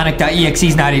sure Sonic.Exe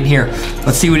is not in here.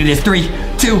 Let's see what it is. 3,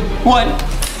 2, 1.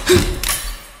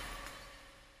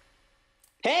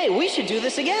 Hey, we should do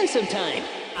this again sometime.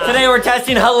 Today we're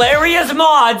testing hilarious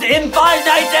mods in Five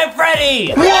Nights at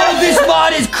Freddy's. Whoa, this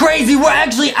mod is crazy. We're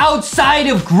actually outside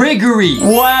of Gregory.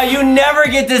 Wow, you never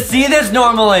get to see this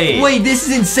normally. Wait, this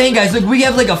is insane, guys. Look, we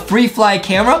have like a free fly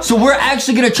camera. So we're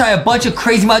actually gonna try a bunch of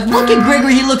crazy mods. Look at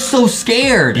Gregory, he looks so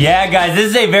scared. Yeah, guys, this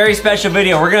is a very special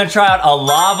video. We're gonna try out a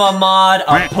lava mod,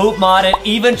 a poop mod, and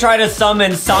even try to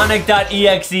summon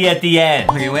Sonic.Exe at the end.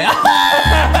 Okay, wait.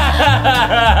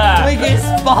 We can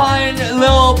spawn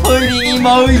little pudding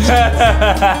emoji. Wait,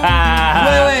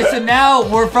 so now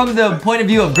we're from the point of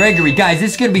view of Gregory. Guys,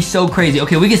 this is gonna be so crazy.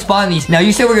 Okay, we can spawn these. Now,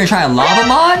 you said we're gonna try a lava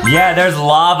mod? Yeah, there's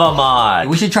lava mod.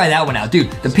 We should try that one out.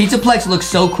 Dude, the Pizzaplex looks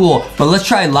so cool, but let's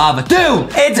try lava. Dude!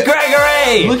 It's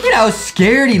Gregory! Look at how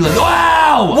scared he looks.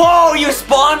 Wow! Whoa, you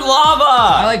spawned lava!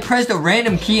 I like pressed a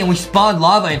random key and we spawned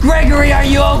lava. And Gregory, are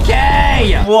you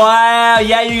okay? Wow,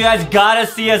 yeah, you guys gotta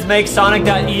see us make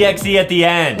Sonic.Exe at the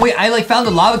end. Wait, I like found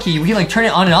the lava key. We can like turn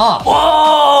it on and off.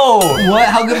 Whoa! What?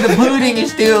 How come the pudding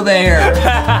is still there?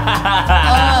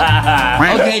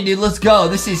 Okay, dude, let's go.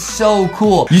 This is so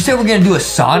cool. You said we're gonna do a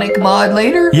Sonic mod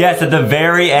later? Yes, at the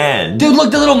very end. Dude, look,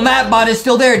 the little map mod is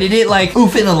still there. Did it like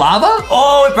oof in the lava?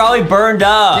 Oh, it probably burned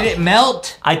up. Did it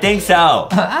melt? I think so.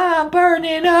 I'm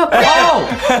burning up. Oh,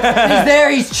 he's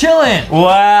there. He's chilling.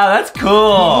 Wow, that's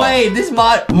cool. Wait, this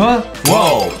mod. Huh?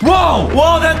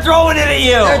 Whoa, they're throwing it at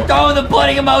you. They're throwing the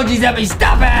pudding emojis at me.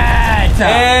 Stop it.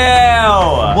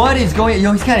 Ew. What is going on?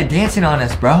 Yo, he's kind of dancing on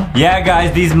us, bro. Yeah,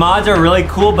 guys, these mods are really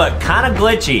cool, but kind of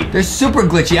glitchy. They're super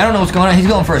glitchy. I don't know what's going on. He's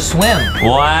going for a swim.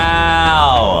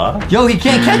 Wow. Yo, he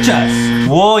can't catch us.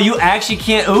 Whoa, you actually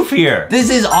can't oof here. This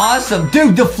is awesome.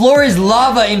 Dude, the floor is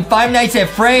lava in Five Nights at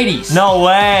Freddy's. No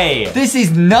way. This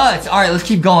is nuts. All right, let's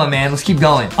keep going, man. Let's keep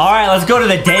going. All right, let's go to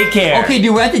the daycare. Okay,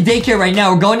 dude, we're at the daycare right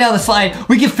now. We're going down the slide.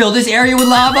 We can fill this area with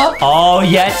lava. Oh,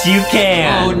 yes, you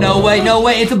can. Oh, no way.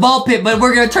 It's a ball pit, but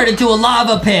we're going to turn it into a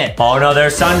lava pit. Oh, no,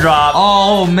 there's Sundrop.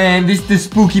 Oh, man, this is the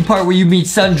spooky part where you meet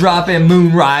Sundrop and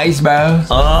Moonrise, bro.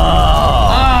 Oh.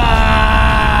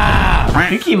 I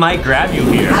think he might grab you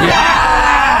here. Yeah.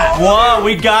 Whoa,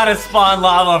 we gotta spawn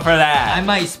lava for that. I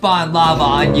might spawn lava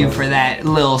on you for that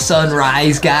little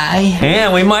sunrise guy.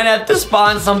 And we might have to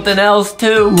spawn something else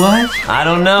too. What? I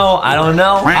don't know. I don't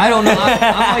know.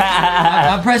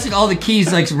 I'm pressing all the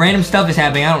keys, like random stuff is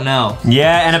happening. I don't know.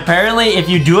 Yeah, and apparently if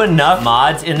you do enough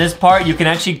mods in this part, you can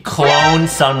actually clone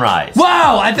Sunrise.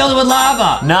 Wow, I filled it with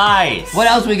lava. Nice. What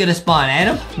else are we gonna spawn,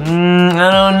 Adam? I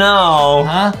don't know.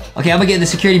 Huh? Okay, I'm gonna get the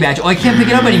security badge. Oh, I can't pick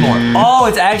it up anymore. Oh,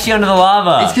 it's actually under the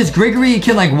lava. It's because Gregory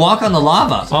can like walk on the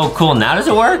lava. Oh, cool. Now does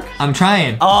it work? I'm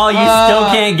trying. Oh, you still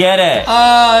can't get it.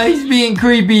 He's being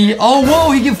creepy. Oh,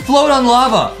 whoa, he can float on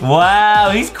lava. Wow,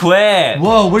 he's quick.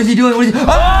 Whoa, what is he doing?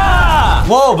 Ah!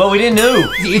 Whoa, but we didn't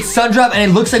know. It's Sundrop, and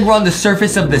it looks like we're on the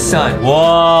surface of the sun.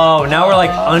 Whoa, now we're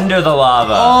like under the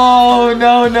lava. Oh,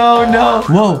 no.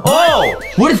 Whoa. Oh!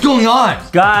 What is going on?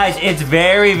 Guys, it's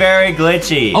very, very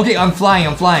glitchy. Okay, I'm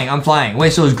flying.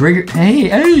 Wait, so is Gregory...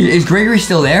 Hey, is Gregory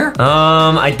still there?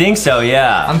 I think so,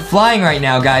 yeah. I'm flying right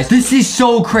now, guys. This is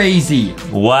so crazy.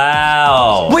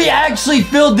 Wow. We actually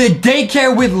filled the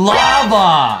daycare with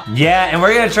lava. Yeah, and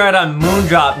we're gonna try it on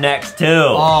Moondrop next, too.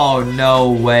 Oh,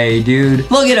 no way, dude.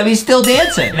 dude. Look at him. He's still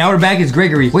dancing. Now we're back as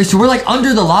Gregory. Wait, so we're like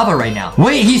under the lava right now.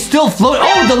 Wait, he's still floating.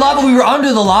 Oh, the lava. We were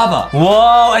under the lava.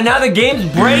 Whoa, and now the game's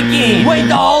breaking. Wait,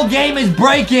 the whole game is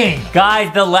breaking.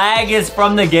 Guys, the lag is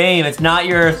from the game. It's not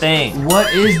your thing.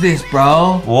 What is this,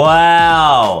 bro?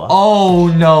 Wow. Oh,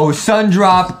 no.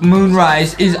 Sundrop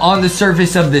Moonrise is on the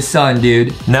surface of the sun,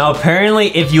 dude. Now,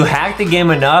 apparently, if you hack the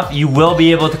game enough, you will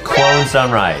be able to clone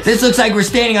Sunrise. This looks like we're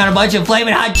standing on a bunch of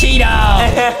flaming hot Cheetos.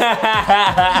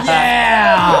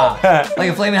 Yeah. Like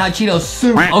a flaming hot Cheeto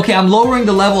soup. Okay, I'm lowering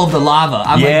the level of the lava.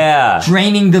 I'm like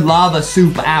draining the lava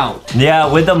soup out.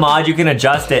 Yeah, with the mod, you can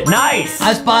adjust it. Nice.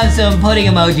 I spawned some pudding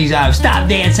emojis out. Stop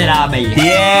dancing on me.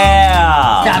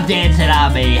 Yeah. Stop dancing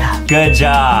on me. Good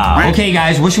job. Okay,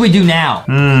 guys, what should we do now?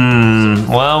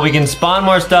 Well, we can spawn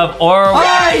more stuff or...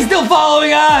 Oh, he's still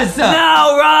following us.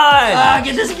 No, run.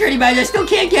 Get the security badge. I still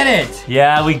can't get it.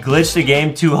 Yeah, we glitched the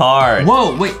game too hard.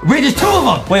 Whoa, wait, there's 2 of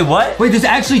them. Wait, what? Wait, there's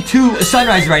actually 2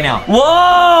 sunrises right now.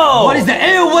 Whoa. What is that?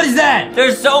 Ew, what is that?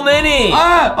 There's so many.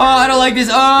 I don't like this.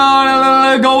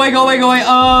 Oh, no. Go away.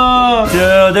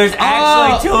 Dude, there's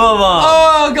actually 2 of them.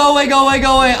 Oh, go away.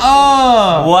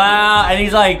 Oh. Wow, and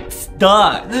he's like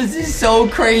stuck. This is so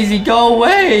crazy. Go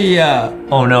away.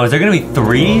 Oh no, is there gonna be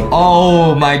 3?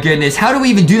 Oh my goodness. How do we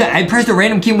even do that? I pressed a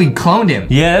random key and we cloned him.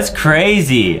 Yeah, that's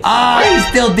crazy. He's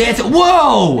still dancing.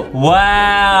 Whoa.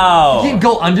 Wow. You can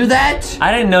go under that?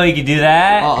 I didn't know you could do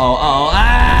that.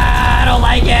 I don't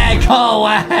like it. Go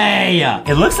away.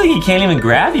 It looks like he can't even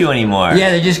grab you anymore. Yeah,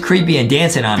 they're just creepy and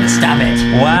dancing on us. Stop it.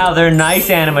 Wow, they're nice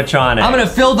animatronics. I'm gonna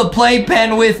fill the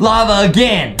playpen with lava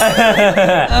again.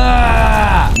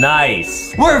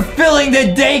 Nice. We're filling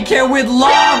the daycare with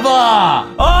lava. Oh,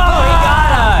 he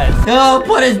got us. Oh,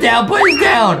 put us down.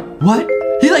 What?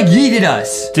 He like yeeted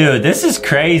us. Dude, this is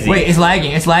crazy. Wait, it's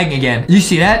lagging again. You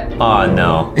see that? Oh,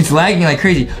 no. It's lagging like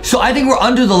crazy. So I think we're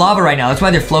under the lava right now. That's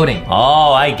why they're floating.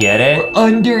 Oh, I get it. We're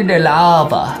under the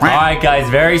lava. All right, guys,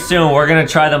 very soon we're gonna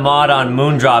try the mod on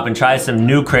Moondrop and try some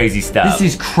new crazy stuff.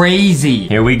 This is crazy.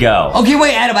 Here we go. Okay,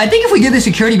 wait, Adam, I think if we get the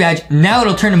security badge, now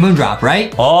it'll turn to Moondrop,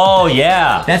 right? Oh,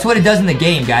 yeah. That's what it does in the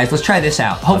game, guys. Let's try this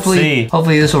out. Hopefully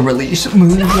this will release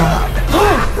Moondrop.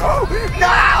 No!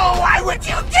 Why would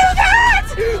you do that?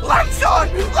 Lights on!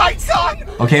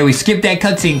 Okay, we skipped that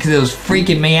cutscene because it was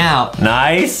freaking me out.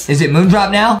 Nice. Is it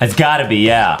Moondrop now? It's gotta be,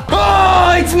 yeah.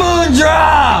 Oh, it's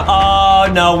Moondrop!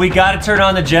 Oh, no, we gotta turn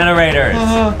on the generators.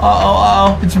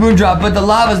 It's Moondrop, but the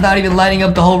lava's not even lighting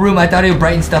up the whole room. I thought it would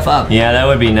brighten stuff up. Yeah, that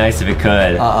would be nice if it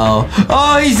could. Oh,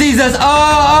 he sees us.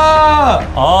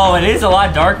 Oh, it is a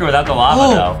lot darker without the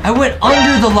lava, though. I went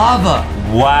under the lava.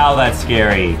 Wow, that's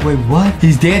scary. Wait, what?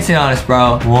 He's dancing on us,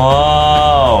 bro.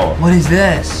 Whoa. What is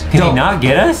this? Can he not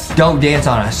get us? Don't dance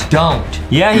on us. Don't.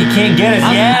 Yeah, he can't get us.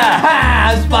 Yeah.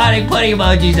 I'm spotting pudding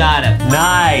emojis on him.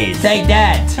 Nice. Take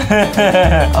that.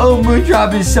 Oh,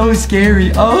 Moondrop is so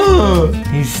scary. Oh.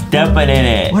 He's stepping in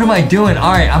it. What am I doing?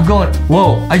 All right, I'm going.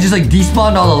 Whoa, I just like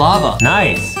despawned all the lava.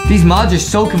 Nice. These mods are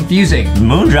so confusing.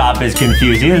 Moondrop is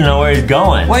confused. He doesn't know where he's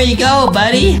going. Where you go,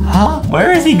 buddy? Huh?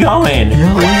 Where is he going?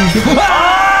 Yeah, where you go?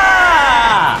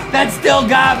 That still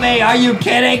got me. Are you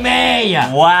kidding me?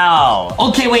 Wow.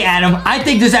 Okay, wait, Adam. I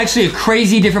think there's actually a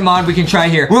crazy different mod we can try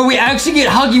here where we actually get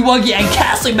Huggy Wuggy and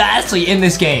Cassie Bassy in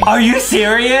this game. Are you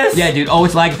serious? Yeah, dude. Oh,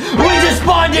 it's like we just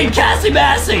spawned in Cassie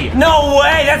Bassy. No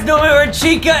way. That's normally where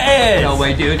Chica is. No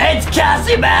way, dude. It's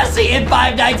Cassie Bassy in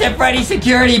Five Nights at Freddy's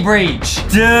Security Breach.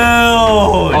 Dude.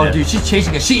 Oh, dude, she's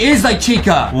chasing us. She is like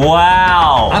Chica.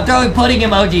 Wow. I'm throwing pudding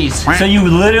emojis. So you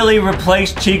literally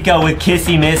replaced Chica with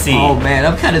Kissy Missy. Oh, man.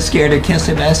 I'm kind of scared of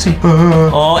Cassie Bassy.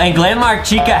 Oh, and Glenmark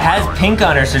Chica has pink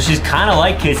on her, so she's kind of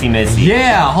like Kissy Missy.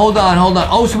 Yeah, hold on.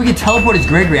 Oh, so we can teleport as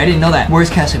Gregory. I didn't know that. Where's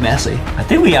Cassie Bassy? I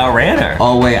think we outran her.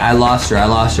 Oh, wait, I lost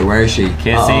her. Where is she?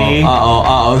 Kissy.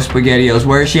 SpaghettiOs.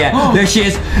 Where is she at? There she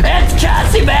is. It's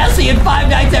Cassie Bassy in Five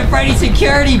Nights at Freddy's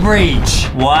Security Breach.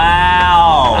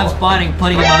 Wow. I'm spawning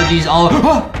pudding emojis all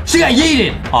over. She got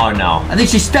yeeted. Oh, no. I think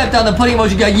she stepped on the pudding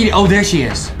emoji, got yeeted. Oh, there she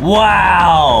is.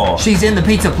 Wow. She's in the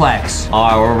Pizzaplex. All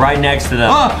right, we're right next to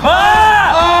them. Run!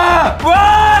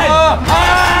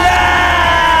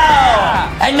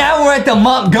 And now we're at the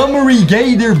Montgomery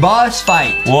Gator boss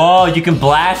fight. Whoa, you can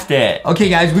blast it. Okay,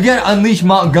 guys, we gotta unleash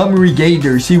Montgomery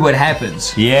Gator, see what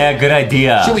happens. Yeah, good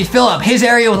idea. Should we fill up his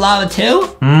area with lava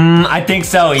too? I think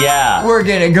so, yeah. We're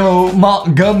gonna go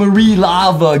Montgomery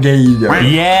Lava Gator.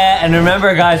 Yeah, and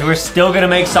remember, guys, we're still gonna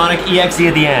make Sonic.Exe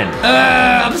at the end.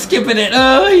 I'm skipping it.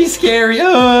 He's scary.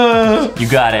 You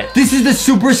got it. This is the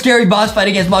super scary boss fight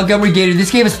against Montgomery Gator.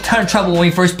 This gave us a ton of trouble when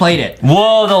we first played it.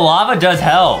 Whoa, the lava does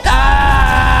help.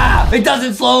 It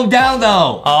doesn't slow him down,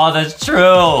 though. Oh, that's true.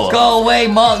 Go away,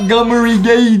 Montgomery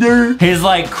Gator. His,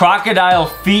 like, crocodile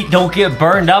feet don't get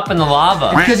burned up in the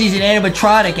lava. Because he's an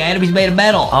animatronic, and he's made of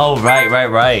metal. Oh, right.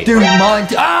 Dude,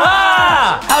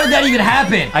 How did that even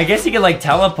happen? I guess he could, like,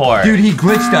 teleport. Dude, he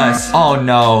glitched us. Oh,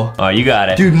 no. Oh, you got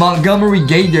it. Dude, Montgomery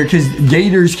Gator, because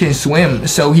gators can swim,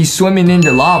 so he's swimming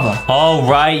into lava. Oh,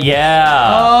 right,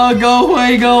 yeah. Oh, go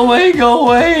away, go away, go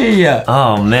away.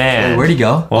 Oh, man. Wait, where'd he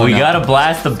go? Well, we no. gotta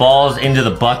blast the balls into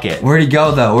the bucket. Where'd he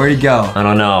go, though? Where'd he go? I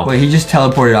don't know. Wait, he just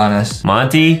teleported on us.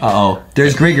 Monty? Uh-oh.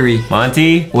 There's Grigory.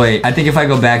 Monty? Wait, I think if I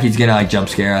go back, he's gonna, like, jump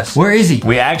scare us. Where is he?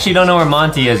 We actually don't know where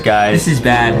Monty is, guys. This is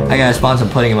bad. I gotta spawn some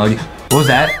pudding emoji. What was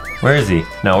that? Where is he?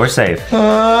 No, we're safe.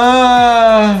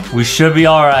 Ah. We should be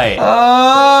all right.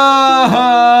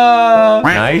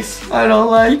 Nice. I don't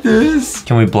like this.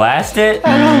 Can we blast it?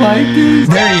 I don't like this.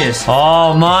 There he is.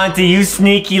 Oh, Monty, you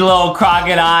sneaky little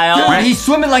crocodile. Dude, he's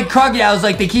swimming like crocodiles,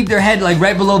 like they keep their head like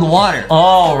right below the water.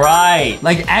 Oh, right.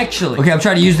 Like actually. Okay, I'm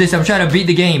trying to use this. I'm trying to beat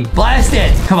the game. Blast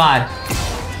it. Come on.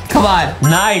 Come on.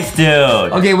 Nice,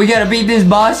 dude. Okay, we gotta beat this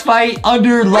boss fight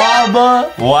under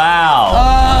lava.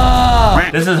 Wow.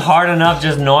 This is hard enough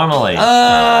just normally.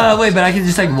 Wait, but I can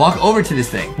just like walk over to this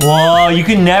thing. Whoa, you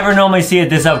can never normally see it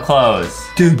this up close.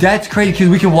 Dude, that's crazy because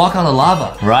we can walk on the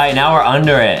lava. Right, now we're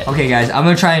under it. Okay, guys, I'm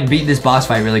gonna try and beat this boss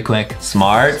fight really quick.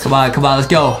 Smart. Come on, let's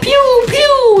go. Pew,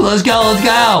 pew. Let's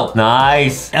go.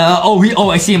 Nice.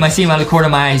 I see him out of the corner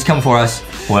of my eye. He's coming for us.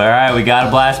 Well, all right, we gotta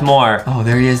blast more. Oh,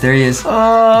 there he is.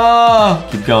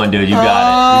 Keep going, dude. You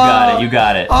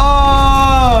got it.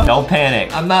 Don't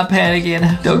panic. I'm not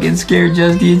panicking. Don't get scared,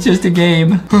 Justy. It's just a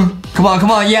game.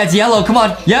 Come on. Yeah, it's yellow. Come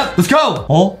on. Yep, let's go.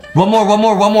 Oh. One more. One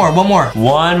more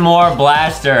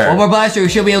blaster. One more blaster. We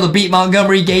should be able to beat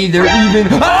Montgomery Gator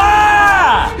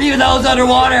even though it's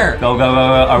underwater. Go.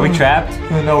 Are we trapped?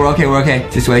 No, we're okay.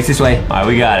 This way. All right,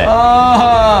 we got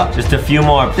it. Just a few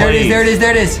more, please. There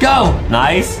it is. Go.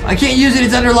 Nice. I can't use it.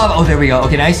 It's under lava. Oh, there we go.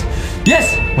 Okay, nice.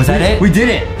 Yes. Was that it? We did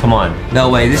it. Come on. No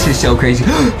way. This is so crazy.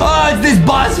 It's this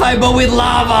boss fight, but with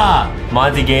lava.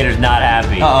 Monty Gator's not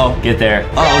happy. Uh-oh. Get there.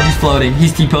 Uh-oh, he's floating.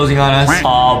 He's T-posing on us.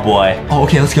 Oh, boy. Oh,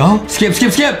 okay, let's go. Skip. It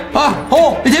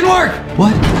didn't work.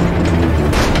 What?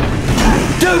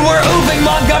 Dude, we're oofing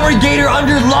Montgomery Gator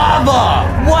under lava.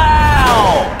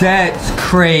 Wow. That's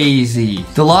crazy.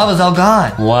 The lava's all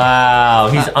gone. Wow.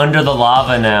 He's under the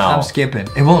lava now. I'm skipping.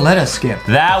 It won't let us skip.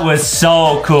 That was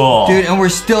so cool. Dude, and we're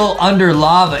still under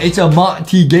lava. It's a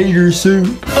Monty Gator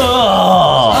soup.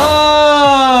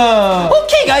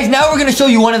 Okay, guys, now we're gonna show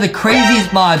you one of the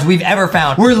craziest mods we've ever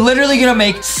found. We're literally gonna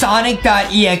make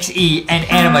Sonic.Exe an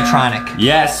animatronic.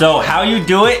 Yeah, so how you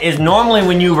do it is normally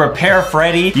when you repair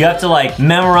Freddy, you have to like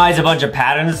memorize a bunch of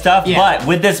patterns and stuff. Yeah. But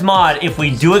with this mod, if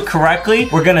we do it correctly,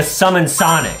 we're gonna summon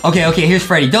Sonic. Okay, here's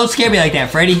Freddy. Don't scare me like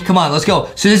that, Freddy. Come on, let's go.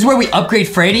 So this is where we upgrade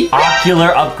Freddy?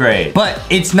 Ocular upgrade. But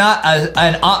it's not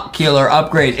an ocular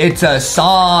upgrade. It's a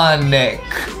Sonic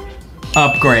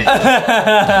upgrade.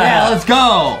 Yeah, let's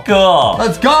go. Cool.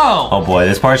 Let's go. Oh boy,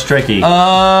 this part's tricky. And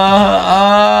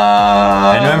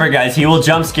remember, guys, he will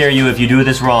jump scare you if you do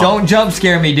this wrong. Don't jump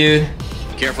scare me, dude.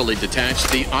 Carefully detach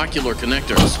the ocular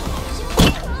connectors.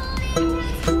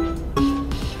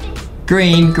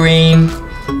 Green,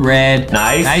 red.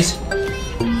 Nice.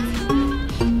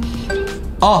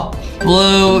 Oh,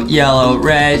 blue, yellow,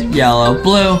 red, yellow,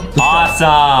 blue.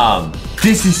 Awesome.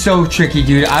 This is so tricky,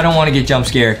 dude. I don't want to get jump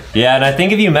scared. Yeah, and I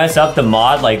think if you mess up, the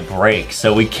mod like breaks,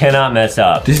 so we cannot mess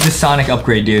up. This is the Sonic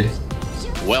upgrade, dude.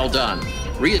 Well done.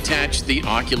 Reattach the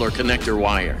ocular connector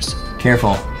wires.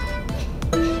 Careful.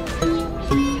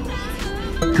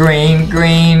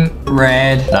 Green,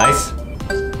 red. Nice.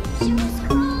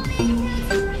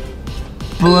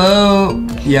 Blue,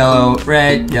 yellow,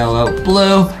 red, yellow,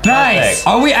 blue. Nice! Perfect.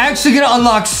 Are we actually gonna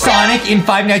unlock Sonic in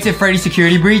Five Nights at Freddy's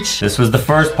Security Breach? This was the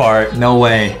first part. No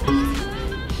way.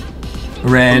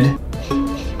 Red,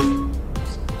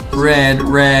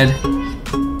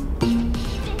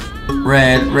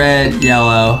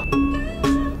 yellow.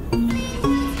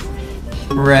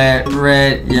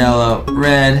 Red, yellow,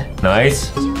 red.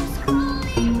 Nice.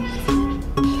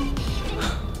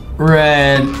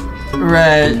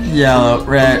 Red, yellow,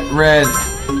 red.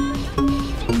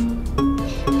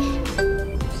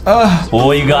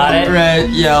 Oh, you got it? Red,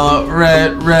 yellow,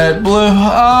 red, blue.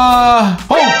 Oh!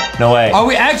 No way. Are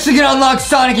we actually gonna unlock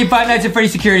Sonic in Five Nights at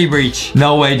Freddy's Security Breach?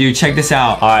 No way, dude. Check this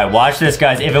out. All right, watch this,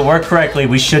 guys. If it worked correctly,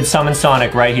 we should summon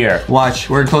Sonic right here. Watch.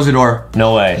 We're gonna close the door.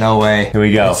 No way. No way. Here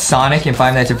we go. It's Sonic in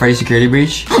Five Nights at Freddy's Security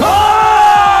Breach.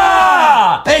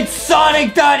 Ah! It's Sonic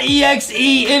Sonic.Exe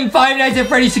in Five Nights at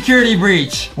Freddy's security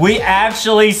breach. We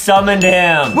actually summoned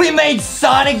him. We made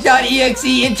Sonic.Exe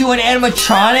into an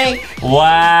animatronic.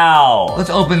 Wow. Let's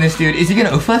open this, dude. Is he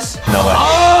gonna oof us? No way.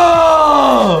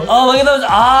 Oh! Oh, look at those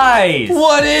eyes.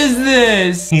 What is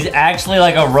this? He's actually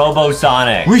like a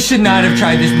Robo-Sonic. We should not have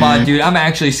tried this mod, dude. I'm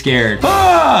actually scared.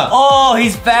 Ah! Oh,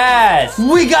 he's fast.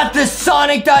 We got the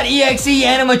Sonic.Exe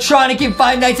animatronic in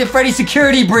Five Nights at Freddy's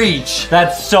security breach.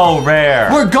 That's so rare.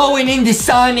 We're going into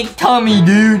Sonic Tummy,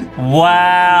 dude.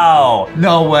 Wow.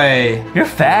 No way. You're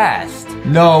fast.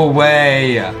 No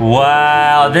way.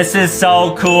 Wow, this is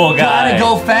so cool, guys. Gotta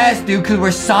go fast, dude, because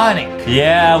we're Sonic.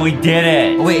 Yeah, we did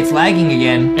it. Oh, wait, it's lagging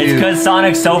again. It's because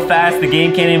Sonic's so fast, the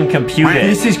game can't even compute it.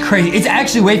 This is crazy. It's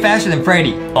actually way faster than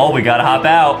Freddy. Oh, we gotta hop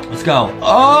out. Let's go.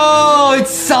 Oh, it's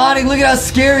Sonic. Look at how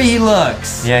scary he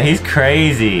looks. Yeah, he's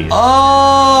crazy.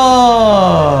 Oh.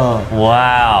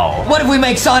 Wow. What if we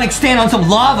make Sonic stand on some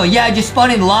lava? Yeah, I just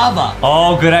spun in lava.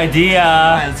 Oh, good idea.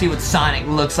 All right, let's see what Sonic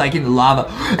looks like in the lava.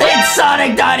 It's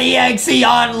Sonic.Exe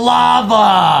on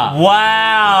lava.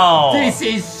 Wow. This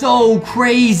is so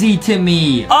crazy to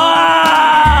me.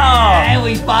 Oh! And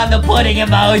we spawned the pudding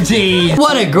emoji.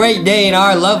 What a great day in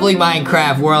our lovely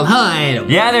Minecraft world, huh, Adam?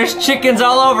 Yeah, there's chickens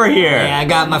all over here. Yeah, I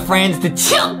got my friends the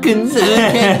Chilkins.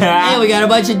 And we got a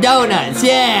bunch of donuts,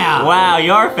 yeah. Wow,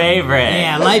 your favorite.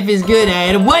 Yeah, life is good,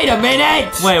 Adam. Wait a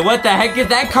minute. Wait, what the heck is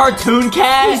that cartoon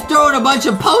cat? He's throwing a bunch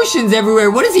of potions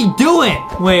everywhere. What is he doing?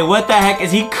 Wait, what the heck?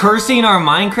 Is he cursing our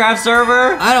Minecraft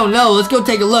server? I don't know. Let's go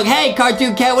take a look. Hey,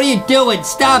 cartoon cat, what are you doing?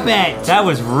 Stop it. That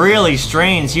was really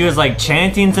strange. He was like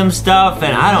chanting some stuff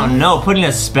and I don't know, putting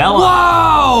a spell on.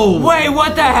 Whoa! Wait,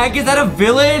 what the heck? Is that a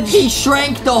village? He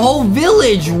shrank the whole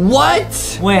village.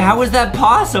 What? Wait, how is that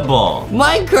possible?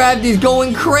 Minecraft is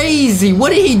going crazy. What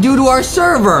did he do to our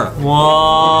server?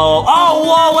 Whoa. Oh,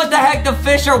 whoa, what the heck? The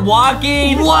fish are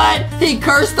walking? What? He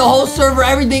cursed the whole server.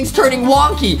 Everything's turning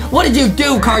wonky. What did you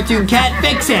do, cartoon cat?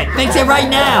 Fix it. Fix it right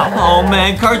now. Oh,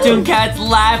 man, cartoon cat's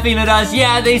laughing at us.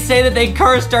 Yeah, they say that they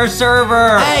cursed our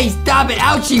server. Hey, stop it.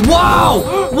 Ouchie.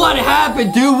 Whoa. What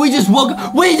happened, dude? We just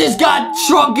got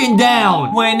shrunken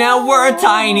down. Wait, now we're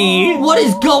tiny. What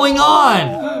is going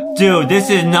on? Dude, this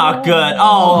is not good.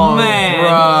 Oh, man.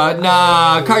 Bruh,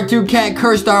 nah, cartoon cat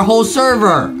cursed our whole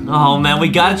server. Oh, man, we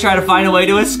gotta try to find a way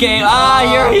to escape. Ah,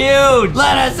 you're huge.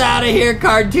 Let us out of here,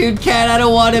 cartoon cat. I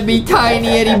don't want to be tiny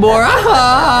anymore.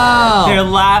 Oh. They're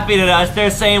laughing at us.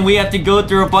 They're saying we have to go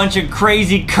through a bunch of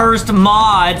crazy cursed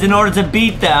mods in order to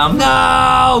beat them.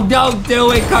 No, don't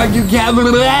do it, cartoon cat.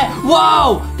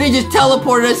 Whoa, they just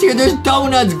teleported us here. There's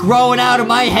donuts growing out of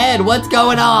my head. What's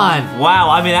going on? Wow,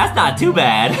 I mean, that's not too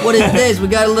bad. What is this? We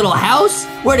got a little house?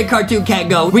 Where did cartoon cat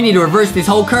go? We need to reverse this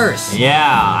whole curse.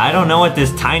 Yeah, I don't know what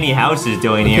this tiny house is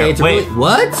doing here. Wait,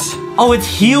 what? Oh, it's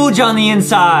huge on the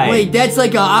inside. Wait, that's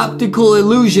like an optical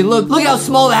illusion. Look how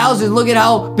small the house is. Look at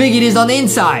how big it is on the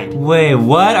inside. Wait,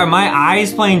 what? Are my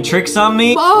eyes playing tricks on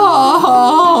me?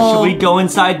 Oh. Should we go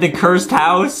inside the cursed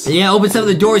house? Yeah, open some of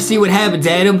the doors, see what happens,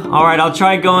 Adam. All right, I'll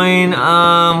try going.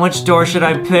 Which door should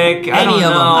I pick? I don't know. Any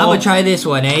of them. I'm gonna try this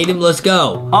one, Adam. Let's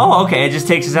go. Oh, okay. It just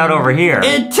takes us out over here.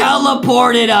 It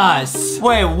teleported us.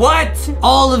 Wait, what?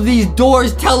 All of these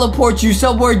doors teleport you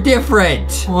somewhere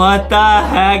different. What the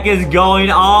heck is going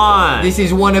on? This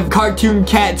is one of Cartoon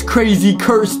Cat's crazy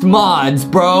cursed mods,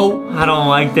 bro. I don't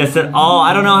like this at all.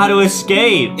 I don't know how to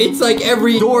escape. It's like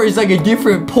every door is like a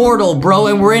different portal, bro,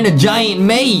 and we're in a giant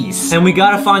maze. And we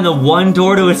gotta find the one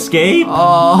door to escape?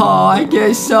 Oh, I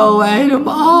guess so, Adam.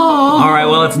 Oh. All right,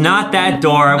 well, it's not that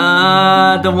door.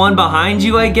 The one behind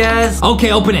you, I guess?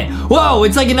 Okay, open it. Whoa,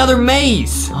 it's like another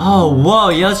maze. Oh, whoa,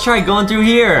 yeah, let's try going through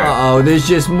here. Uh-oh, there's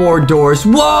just more doors.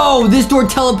 Whoa, this door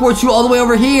teleports you all the way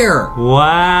over here.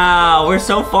 Wow, we're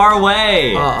so far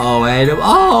away. Uh-oh, Adam.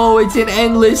 Oh, it's an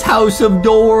endless house of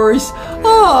doors.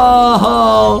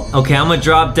 Oh. Okay, I'm gonna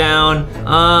drop down.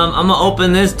 I'm gonna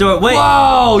open this door. Wait.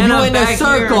 Whoa, and you I'm in a back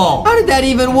circle. here. How did that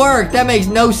even work? That makes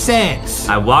no sense.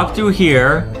 I walk through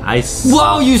here.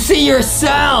 Whoa, you see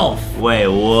yourself. Wait,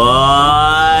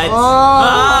 what? Oh.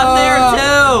 I'm there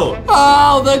too.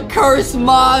 Oh, the curse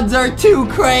mods are too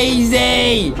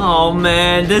crazy. Oh,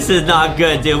 man, this is not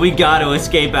good, dude. We gotta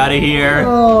escape out of here.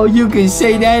 Oh, you can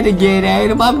say that again,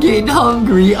 Adam. I'm getting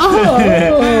hungry.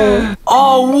 Oh.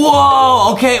 Oh,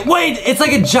 whoa. Okay, wait. It's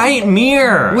like a giant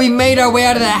mirror. We made our way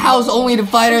out of the house only to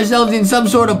find ourselves in some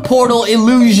sort of portal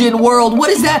illusion world.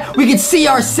 What is that? We can see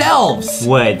ourselves.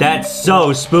 Wait, that's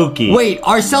so spooky. Wait,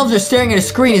 ourselves are staring at a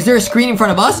screen. Is there a screen in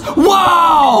front of us?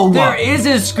 Whoa! There is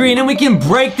a screen and we can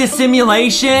break the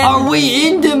simulation. simulation? Are we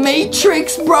in the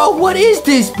Matrix, bro? What is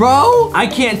this, bro? I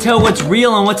can't tell what's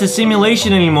real and what's a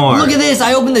simulation anymore. Look at this.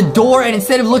 I opened the door, and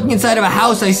instead of looking inside of a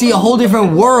house, I see a whole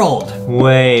different world.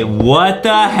 Wait, what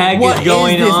the heck is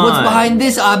going on? What's behind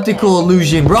this optical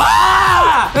illusion, bro? Ah!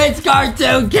 It's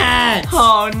Cartoon Cat!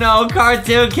 Oh no,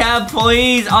 Cartoon Cat,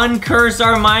 please uncurse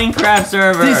our Minecraft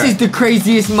server. This is the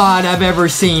craziest mod I've ever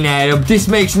seen, Adam. This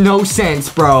makes no sense,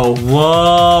 bro.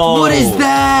 Whoa. What is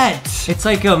that? It's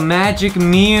like a magic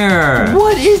mirror.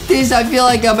 What is this? I feel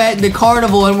like I'm at the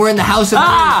carnival and we're in the house of...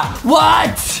 Ah!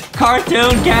 What?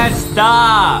 Cartoon Cat,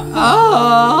 stop.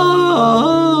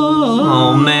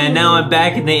 Oh man, now I'm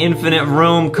back in the infinite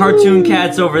room. Cartoon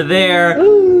Cat's over there.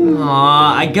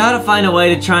 I gotta find a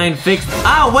way to try and fix...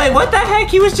 Oh, wait, what the heck?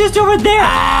 He was just over there.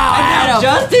 Ow, and now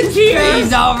Justin's here.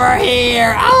 He's over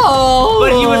here. Oh.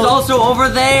 But he was also over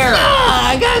there.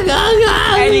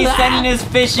 And he's sending his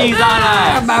fishies on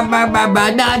us.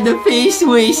 Not the fish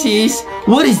wishes.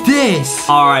 What is this?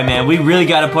 All right, man, we really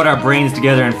gotta put our brains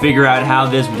together and figure out how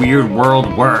this weird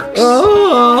world works.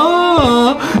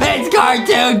 Oh, it's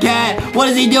Cartoon Cat. What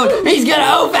is he doing? He's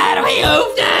gonna oof at him. He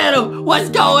oofed at him. What's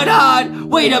going on?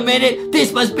 Wait a minute.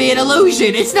 This must be an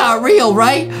illusion. It's not real,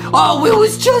 right? Oh, it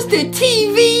was just a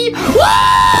TV.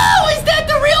 Whoa! Is that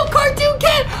the real Cartoon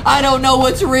Cat? I don't know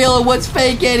what's real and what's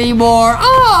fake anymore.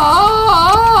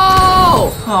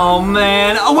 Oh,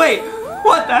 man. Oh, wait.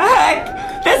 What the heck?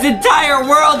 This entire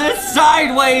world is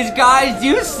sideways, guys. Do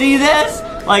you see this?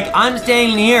 Like, I'm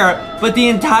standing here, but the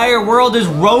entire world is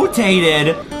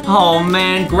rotated. Oh,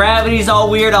 man. Gravity's all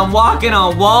weird. I'm walking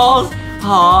on walls.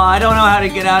 Oh, I don't know how to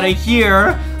get out of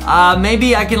here.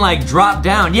 Maybe I can, like, drop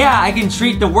down. Yeah, I can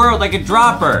treat the world like a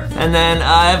dropper. And then,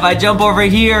 if I jump over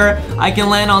here, I can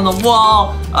land on the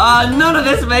wall. None of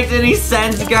this makes any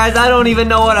sense, guys. I don't even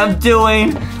know what I'm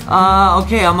doing.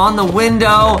 Okay, I'm on the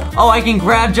window. Oh, I can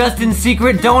grab Justin's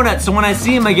secret donut, so when I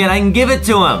see him again, I can give it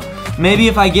to him. Maybe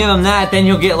if I give him that, then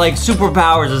he'll get, like,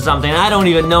 superpowers or something. I don't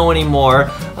even know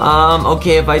anymore.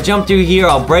 Okay, if I jump through here,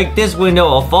 I'll break this window.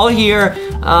 I'll fall here.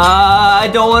 I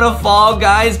don't want to fall,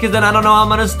 guys, because then I don't know how I'm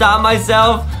going to stop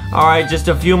myself. All right, just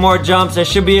a few more jumps. I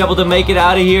should be able to make it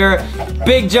out of here.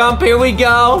 Big jump, here we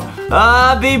go.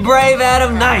 Be brave,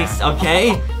 Adam. Nice,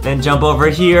 okay. Then jump over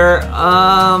here.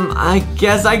 I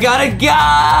guess I gotta go.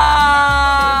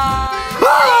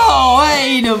 Oh,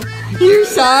 wait a minute. You're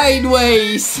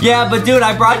sideways. Yeah, but dude,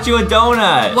 I brought you a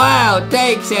donut. Wow,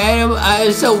 thanks, Adam. It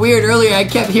was so weird earlier. I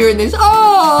kept hearing this.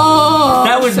 Oh,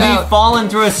 that was me falling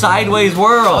through a sideways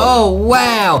world. Oh,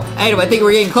 wow. Adam, I think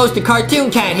we're getting close to Cartoon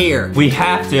Cat here. We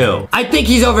have to. I think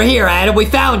he's over here, Adam. We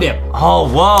found him. Oh,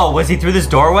 whoa. Was he through this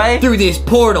doorway? Through this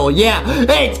portal, yeah.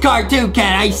 It's Cartoon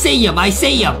Cat. I see him. I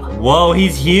see him. Whoa,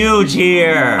 he's huge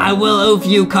here. I will oof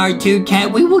you, Cartoon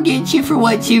Cat. We will get you for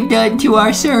what you've done to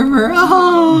our server.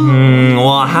 Oh.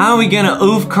 Well, how are we gonna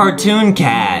oof Cartoon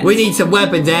Cat? We need some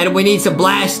weapons, Adam. We need some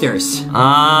blasters.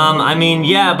 I mean,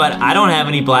 yeah, but I don't have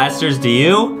any blasters, do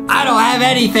you? I don't have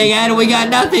anything, Adam. We got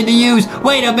nothing to use.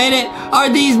 Wait a minute. Are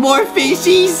these more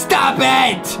fishies? Stop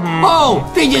it. Oh,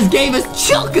 they just gave us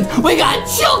chilkin. We got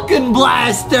chilkin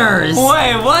blasters.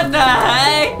 Wait, what the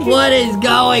heck? What is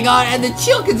going on? And the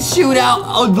chilkins shoot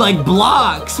out like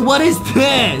blocks. What is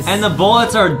this? And the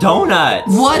bullets are donuts.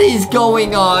 What is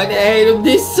going on, Adam?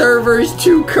 This server's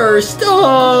too cursed.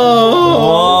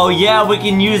 Oh. Whoa, yeah, we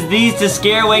can use these to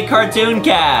scare away Cartoon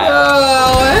Cat.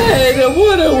 Oh, Adam,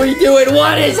 what are we doing?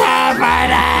 What is happening?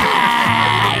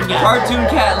 Cartoon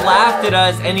Cat laughed at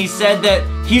us and he said that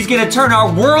he's gonna turn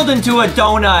our world into a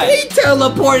donut. He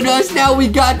teleported us. Now we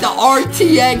got the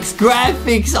RTX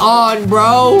graphics on,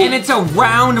 bro. And it's a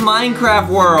round Minecraft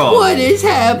world. What is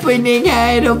happening,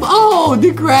 Adam? Oh,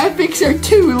 the graphics are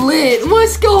too lit.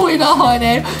 What's going on,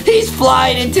 Adam? He's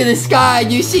flying into the sky.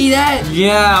 You see that?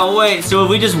 Yeah, wait. So if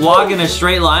we just walk in a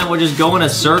straight line, we'll just go in a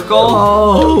circle?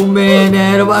 Oh, man,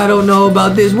 Adam. I don't know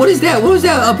about this. What is that? What was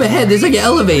that up ahead? There's like an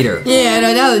elevator. Yeah,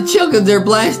 now the chilkins are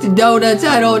blasting donuts.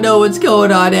 I don't know what's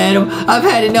going on, Adam. I've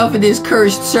had enough of this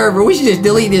cursed server. We should just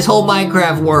delete this whole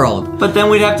Minecraft world. But then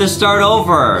we'd have to start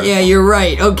over. Yeah, you're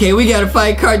right. Okay, we gotta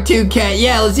find Cartoon Cat.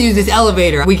 Yeah, let's use this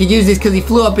elevator. We could use this because he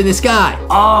flew up in the sky.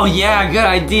 Oh, yeah, good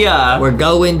idea. We're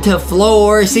going to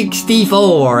floor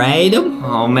 64, Adam.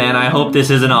 Oh, man, I hope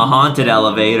this isn't a haunted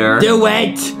elevator. Do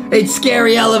it. It's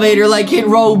scary elevator like in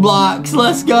Roblox.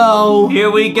 Let's go.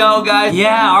 Here we go, guys.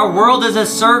 Yeah, our world is a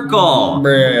circle.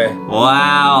 Bruh.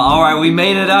 Wow. All right, we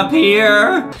made it up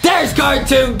here. There There's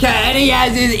Cartoon Cat, and he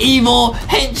has his evil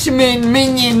henchman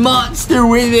minion monster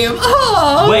with him.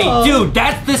 Oh. Wait, dude,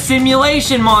 that's the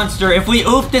simulation monster. If we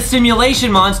oof the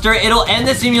simulation monster, it'll end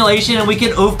the simulation and we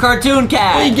can oof Cartoon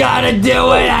Cat. We gotta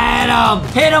do it, Adam.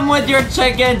 Hit him with your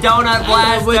chicken donut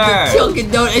blaster. With the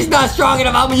chicken donut. It's not strong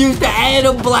enough. I'm gonna use the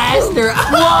Adam blaster.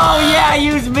 Whoa, yeah,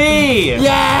 use me.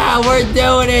 Yeah, we're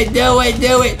doing it. Do it.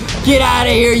 Get out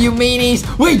of here, you meanies.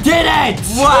 We did it.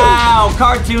 Wow,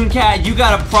 Cartoon Cat, you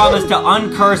gotta promise to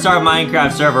uncurse our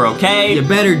Minecraft server, okay? You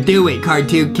better do it,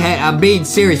 Cartoon Cat. I'm being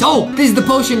serious. Oh, this is the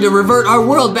potion to revert our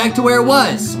world back to where it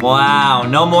was. Wow,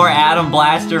 no more Adam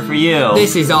Blaster for you.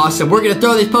 This is awesome. We're gonna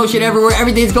throw this potion everywhere.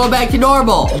 Everything's going back to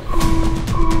normal.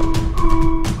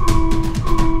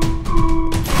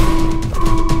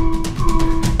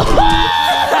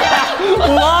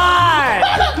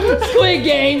 What? Squid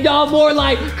Game, doll. More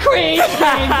like Cringe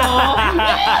Game, doll.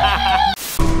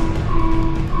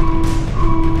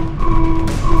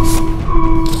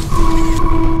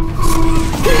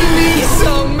 He needs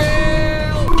some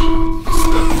milk.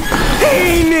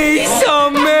 He needs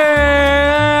some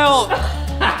milk.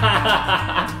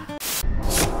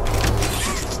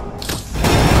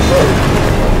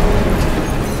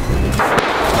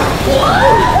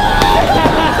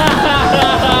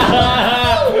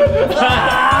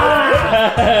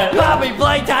 Poppy,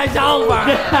 playtime's over.